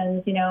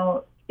impressions,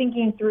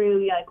 thinking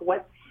through like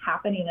what's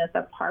happening at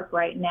the park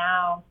right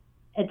now.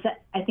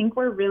 I think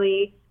we're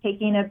really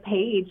taking a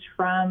page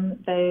from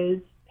those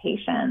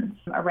patients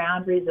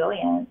around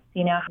resilience.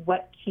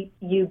 What keeps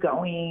you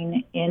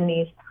going in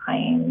these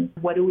times?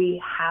 What do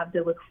we have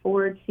to look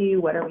forward to?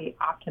 What are we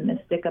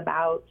optimistic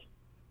about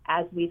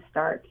as we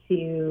start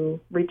to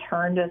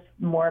return to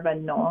more of a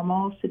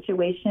normal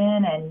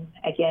situation? And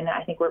again,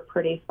 I think we're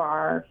pretty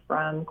far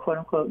from quote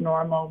unquote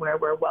normal, where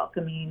we're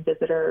welcoming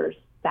visitors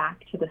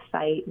back to the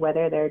site,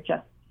 whether they're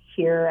just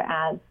here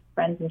as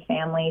friends and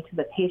family to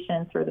the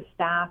patients or the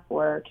staff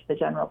or to the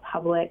general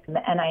public.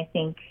 And I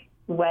think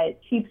what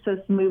keeps us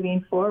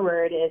moving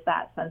forward is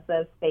that sense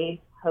of faith,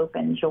 hope,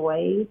 and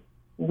joy.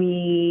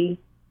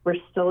 We're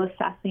still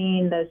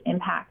assessing those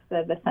impacts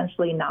of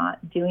essentially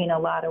not doing a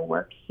lot of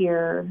work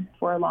here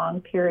for a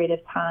long period of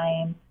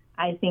time.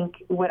 I think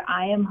what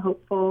I am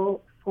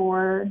hopeful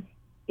for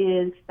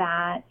is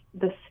that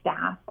the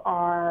staff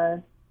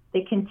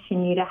they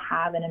continue to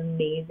have an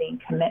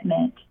amazing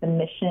commitment to the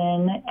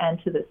mission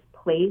and to this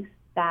place,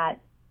 that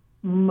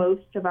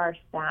most of our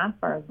staff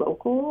are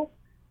local,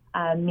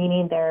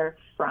 meaning they're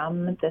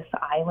from this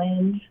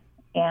island.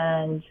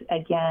 And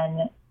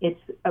again, it's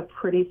a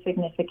pretty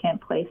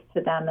significant place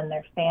to them and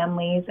their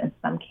families. In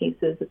some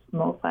cases, it's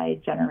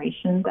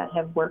multi-generations that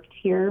have worked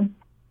here.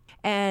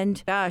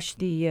 And gosh,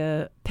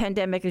 the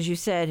pandemic, as you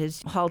said,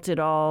 has halted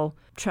all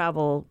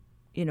travel,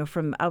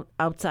 from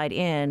outside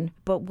in.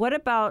 But what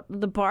about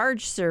the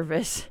barge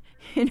service?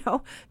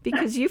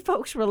 Because you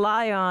folks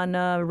rely on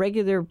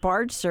regular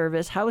barge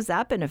service. How has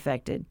that been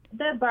affected?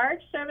 The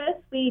barge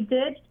service, we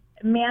did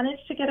manage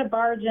to get a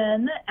barge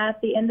in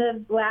at the end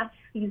of last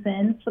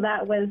season. So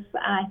that was,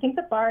 I think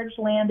the barge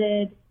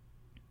landed,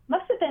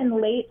 must have been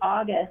late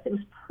August. It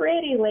was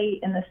pretty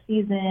late in the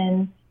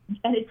season.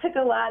 And it took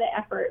a lot of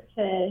effort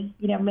to,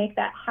 make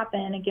that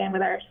happen, again,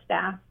 with our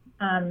staff.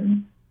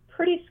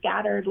 Pretty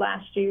scattered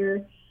last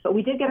year. But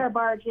we did get our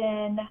barge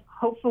in.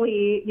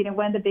 Hopefully,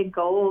 one of the big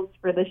goals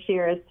for this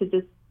year is to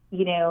just,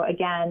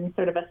 again,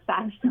 sort of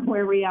assess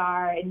where we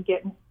are and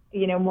get,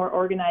 more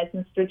organized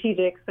and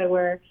strategic. So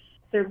we're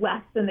sort of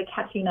less in the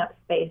catching up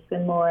space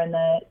and more in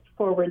the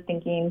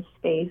forward-thinking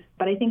space.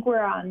 But I think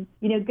we're on,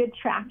 good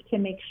track to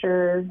make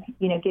sure,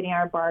 getting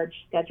our barge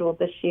scheduled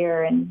this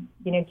year and,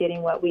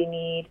 getting what we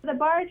need. The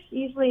barge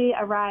usually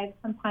arrives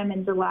sometime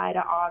in July to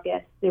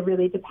August. It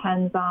really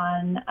depends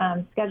on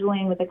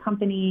scheduling with the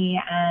company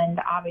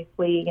and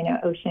obviously,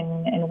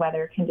 ocean and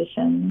weather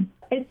conditions.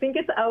 I think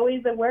it's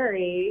always a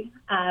worry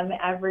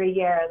every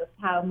year. That's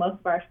how most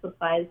of our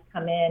supplies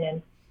come in.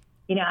 And,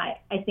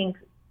 I think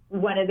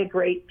one of the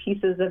great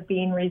pieces of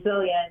being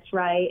resilient,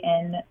 right,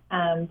 and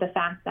the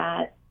fact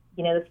that,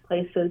 this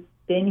place has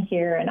been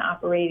here and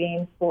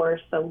operating for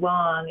so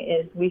long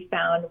is we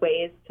found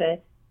ways to,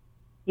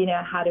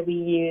 how do we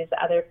use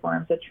other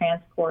forms of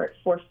transport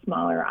for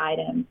smaller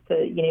items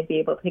to, be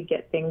able to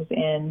get things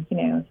in,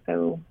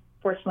 So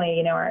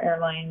fortunately, our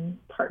airline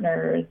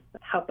partners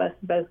help us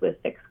both with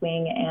fixed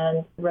wing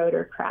and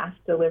rotorcraft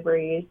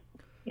deliveries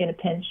in a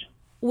pinch.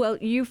 Well,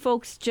 you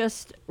folks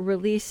just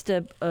released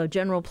a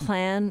general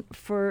plan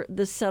for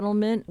the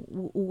settlement.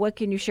 What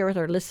can you share with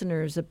our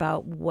listeners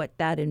about what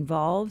that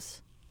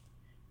involves?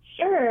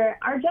 Sure.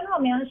 Our general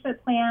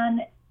management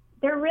plan,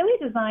 they're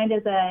really designed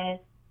as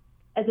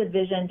a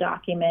vision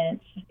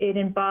document. It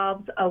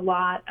involves a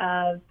lot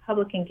of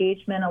public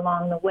engagement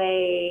along the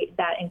way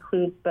that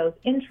includes both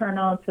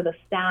internal to the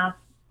staff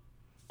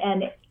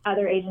and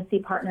other agency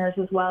partners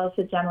as well as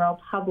the general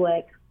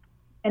public.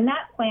 And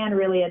that plan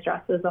really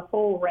addresses a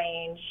whole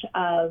range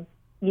of,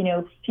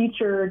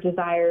 future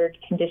desired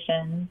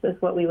conditions is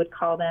what we would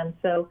call them.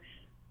 So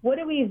what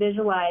do we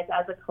visualize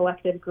as a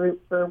collective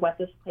group for what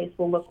this place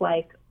will look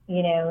like,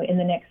 in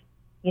the next,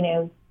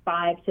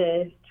 5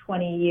 to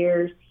 20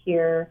 years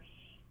here?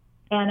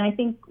 And I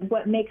think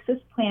what makes this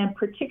plan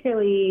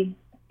particularly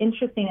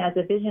interesting as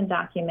a vision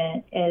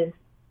document is,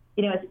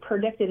 it's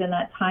predicted in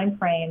that time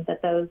frame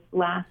that those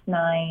last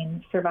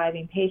 9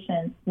 surviving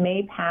patients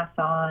may pass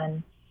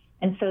on.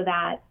 And so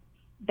that,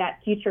 that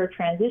future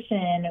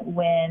transition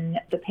when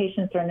the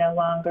patients are no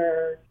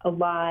longer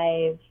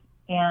alive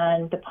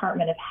and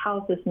Department of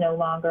Health is no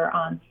longer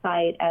on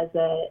site as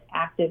an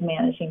active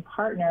managing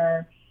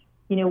partner,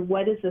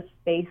 what does the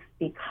space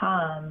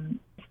become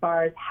as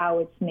far as how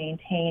it's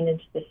maintained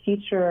into the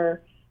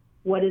future?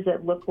 What does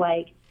it look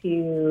like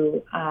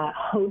to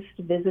host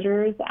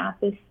visitors at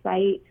this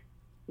site?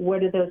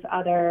 What do those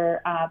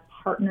other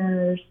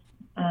partners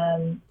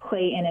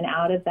play in and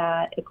out of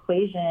that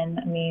equation?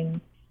 I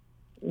mean,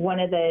 one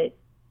of the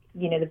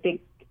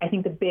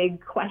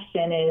big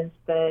question is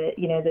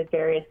the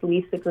various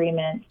lease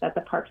agreements that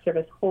the Park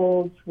Service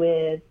holds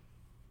with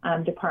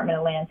Department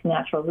of Lands and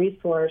Natural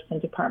Resource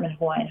and Department of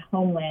Hawaiian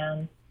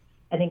Homeland.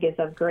 I think is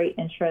of great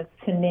interest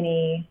to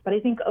many. But I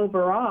think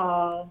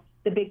overall,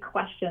 the big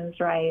questions,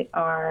 right,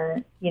 are,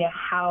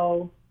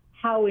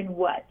 how and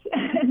what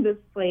this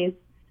place,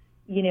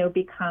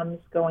 becomes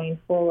going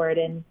forward.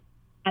 And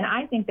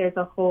I think there's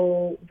a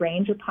whole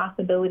range of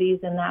possibilities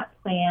in that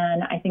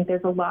plan. I think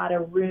there's a lot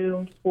of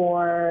room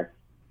for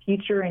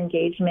future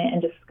engagement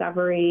and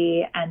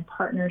discovery and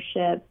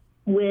partnership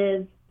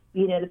with,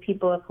 the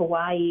people of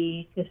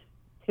Hawaii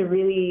to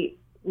really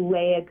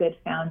lay a good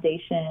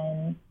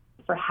foundation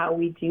for how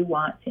we do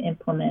want to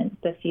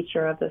implement the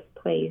future of this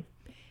place.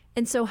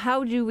 And so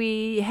how do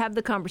we have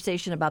the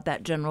conversation about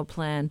that general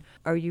plan?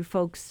 Are you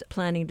folks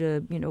planning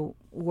to,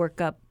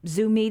 work up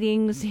Zoom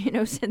meetings,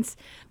 since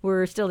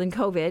we're still in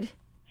COVID?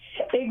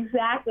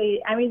 Exactly.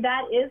 I mean,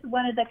 that is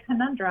one of the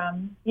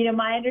conundrums.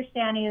 My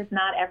understanding is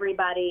not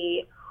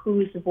everybody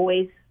whose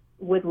voice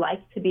would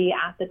like to be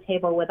at the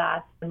table with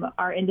us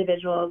are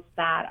individuals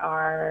that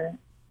are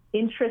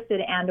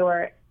interested and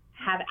or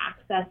have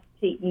access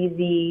to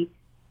easy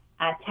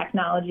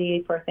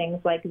technology for things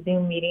like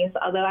Zoom meetings,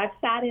 although I've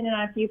sat in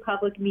on a few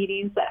public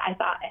meetings that I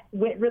thought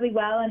went really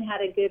well and had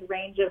a good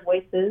range of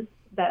voices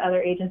that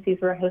other agencies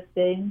were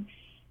hosting.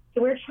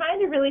 So we're trying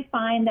to really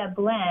find a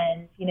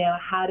blend,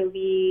 how do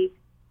we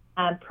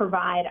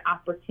provide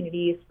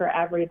opportunities for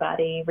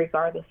everybody,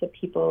 regardless of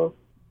people's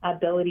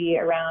ability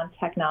around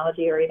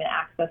technology or even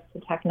access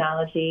to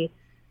technology.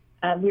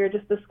 We were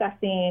just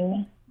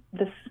discussing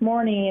this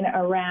morning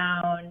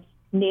around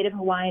Native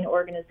Hawaiian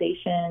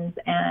organizations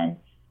and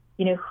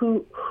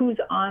who's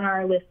on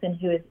our list and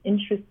who is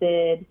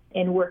interested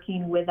in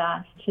working with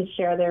us to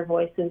share their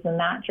voices in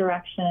that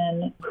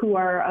direction. Who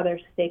are our other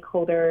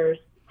stakeholders?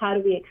 How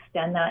do we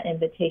extend that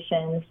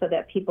invitation so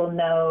that people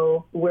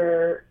know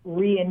we're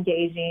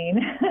re-engaging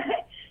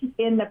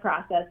in the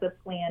process of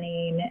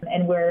planning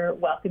and we're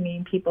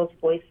welcoming people's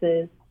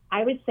voices?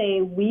 I would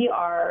say we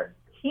are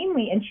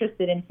keenly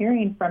interested in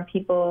hearing from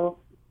people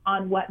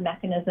on what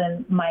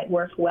mechanism might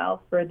work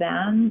well for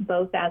them,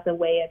 both as a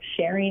way of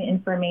sharing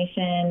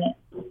information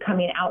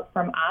coming out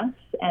from us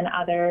and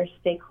other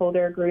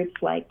stakeholder groups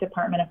like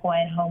Department of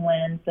Hawaiian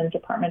Homelands and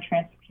Department of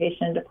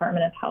Transportation,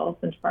 Department of Health,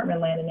 and Department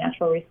of Land and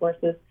Natural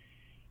Resources.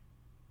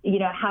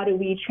 How do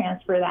we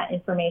transfer that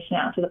information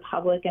out to the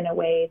public in a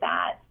way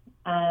that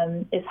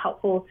is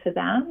helpful to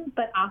them,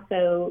 but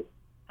also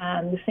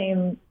the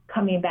same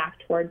coming back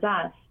towards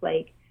us,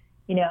 like,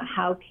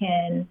 how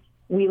can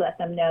we let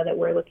them know that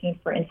we're looking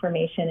for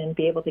information and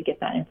be able to get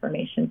that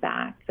information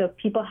back. So if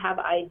people have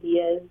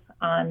ideas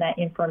on that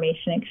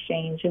information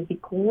exchange, it would be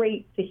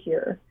great to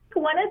hear.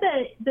 One of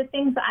the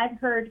things that I've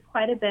heard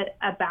quite a bit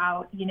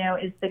about,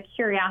 is the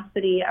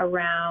curiosity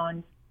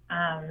around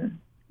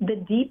the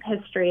deep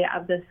history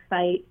of this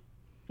site.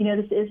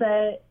 This is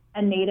a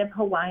Native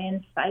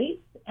Hawaiian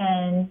site,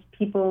 and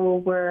people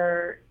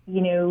were,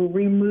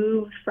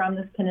 removed from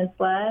this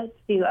peninsula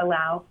to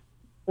allow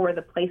for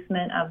the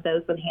placement of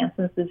those with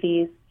Hansen's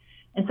disease.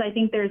 And so I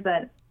think there's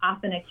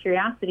often a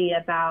curiosity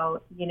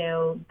about,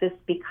 this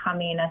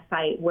becoming a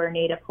site where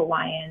Native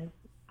Hawaiians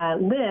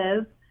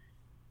live.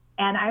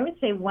 And I would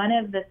say one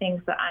of the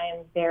things that I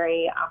am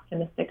very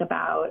optimistic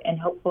about and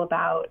hopeful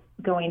about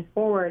going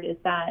forward is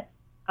that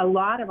a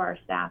lot of our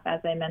staff, as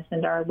I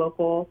mentioned, are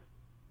local.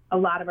 A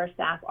lot of our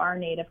staff are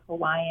Native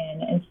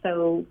Hawaiian, and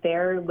so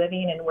they're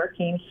living and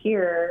working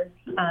here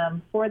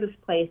for this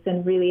place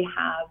and really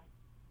have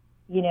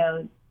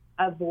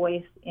a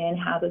voice in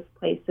how this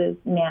place is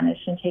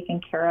managed and taken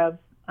care of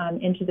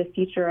into the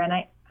future. And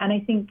I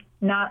think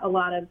not a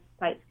lot of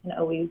sites can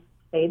always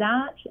say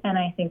that, and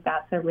I think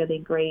that's a really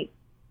great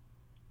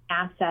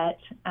asset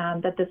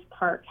that this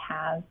park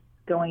has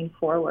going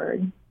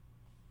forward.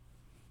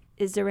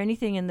 Is there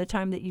anything in the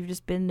time that you've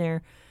just been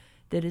there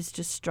that has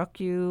just struck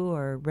you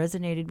or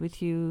resonated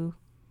with you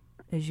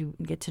as you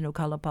get to know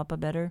Kalaupapa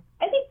better?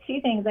 I think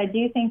two things. I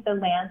do think the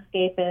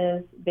landscape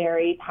is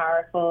very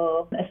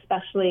powerful,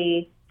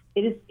 especially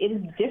it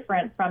is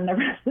different from the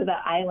rest of the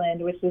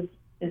island, which is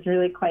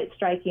really quite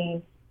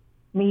striking.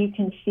 I mean, you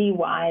can see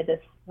why this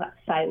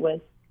site was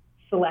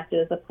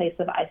selected as a place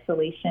of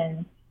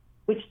isolation,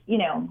 which,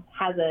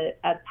 has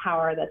a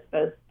power that's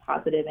both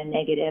positive and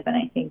negative. And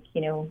I think,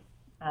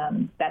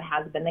 that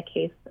has been the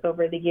case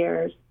over the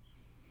years.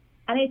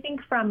 And I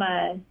think from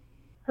a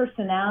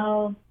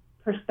personnel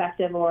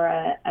perspective or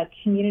a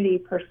community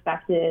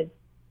perspective,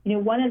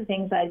 one of the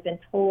things I'd been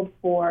told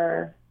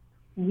for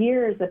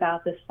years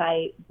about the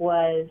site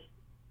was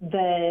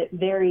the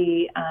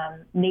very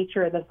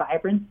nature of the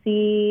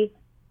vibrancy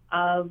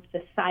of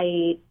the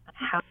site,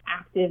 how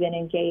active and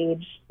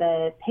engaged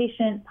the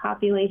patient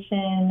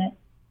population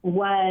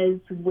was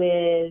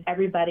with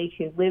everybody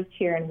who lived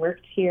here and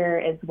worked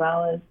here, as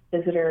well as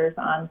visitors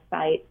on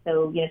site.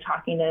 So,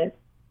 talking to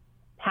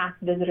past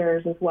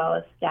visitors as well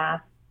as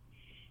staff.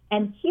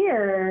 And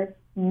here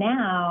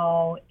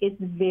now it's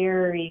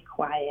very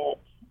quiet.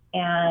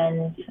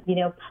 And,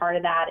 part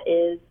of that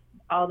is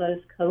all those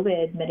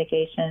COVID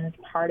mitigations.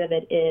 Part of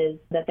it is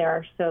that there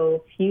are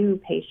so few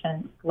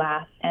patients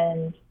left.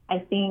 And I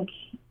think,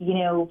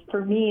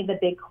 for me, the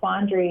big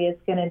quandary is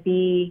going to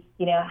be,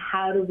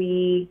 how do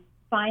we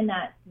find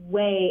that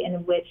way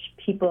in which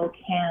people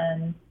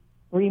can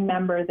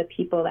remember the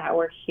people that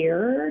were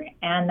here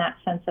and that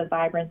sense of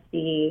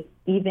vibrancy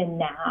even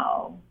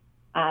now,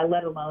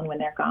 let alone when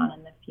they're gone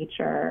in the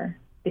future,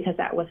 because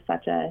that was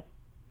such a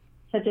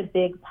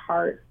big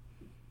part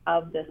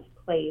of this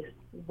place,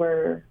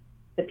 were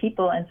the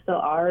people and still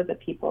are the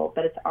people,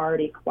 but it's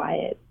already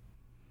quiet.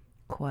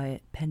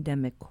 Quiet,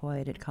 pandemic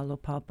quiet at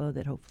Kalaupapa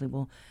that hopefully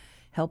will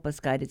help us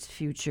guide its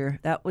future.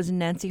 That was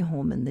Nancy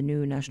Holman, the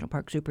new National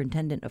Park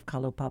Superintendent of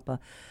Kalaupapa.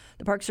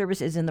 The Park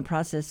Service is in the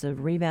process of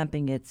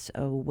revamping its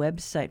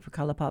website for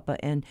Kalaupapa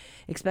and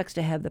expects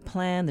to have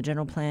the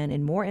general plan,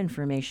 and more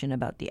information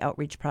about the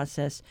outreach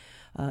process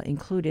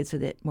included so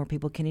that more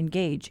people can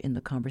engage in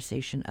the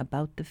conversation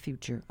about the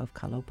future of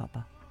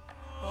Kalaupapa.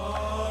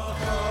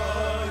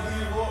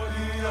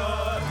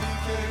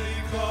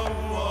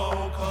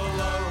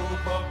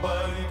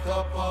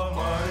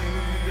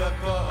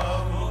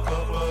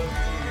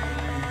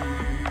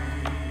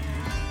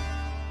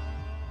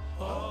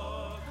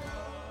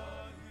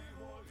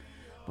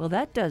 Well,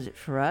 that does it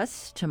for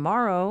us.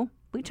 Tomorrow,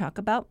 we talk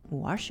about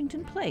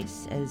Washington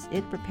Place as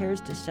it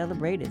prepares to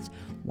celebrate its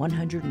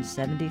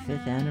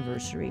 175th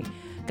anniversary.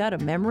 Got a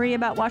memory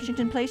about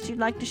Washington Place you'd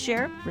like to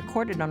share?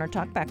 Record it on our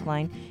talkback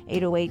line,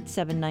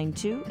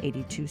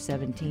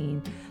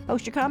 808-792-8217.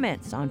 Post your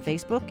comments on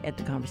Facebook at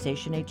The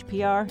Conversation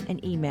HPR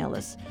and email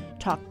us,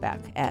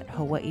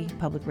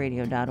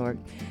 talkback@hawaiipublicradio.org.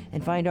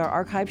 And find our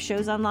archive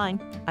shows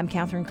online. I'm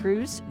Catherine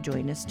Cruz.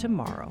 Join us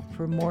tomorrow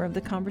for more of The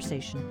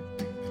Conversation.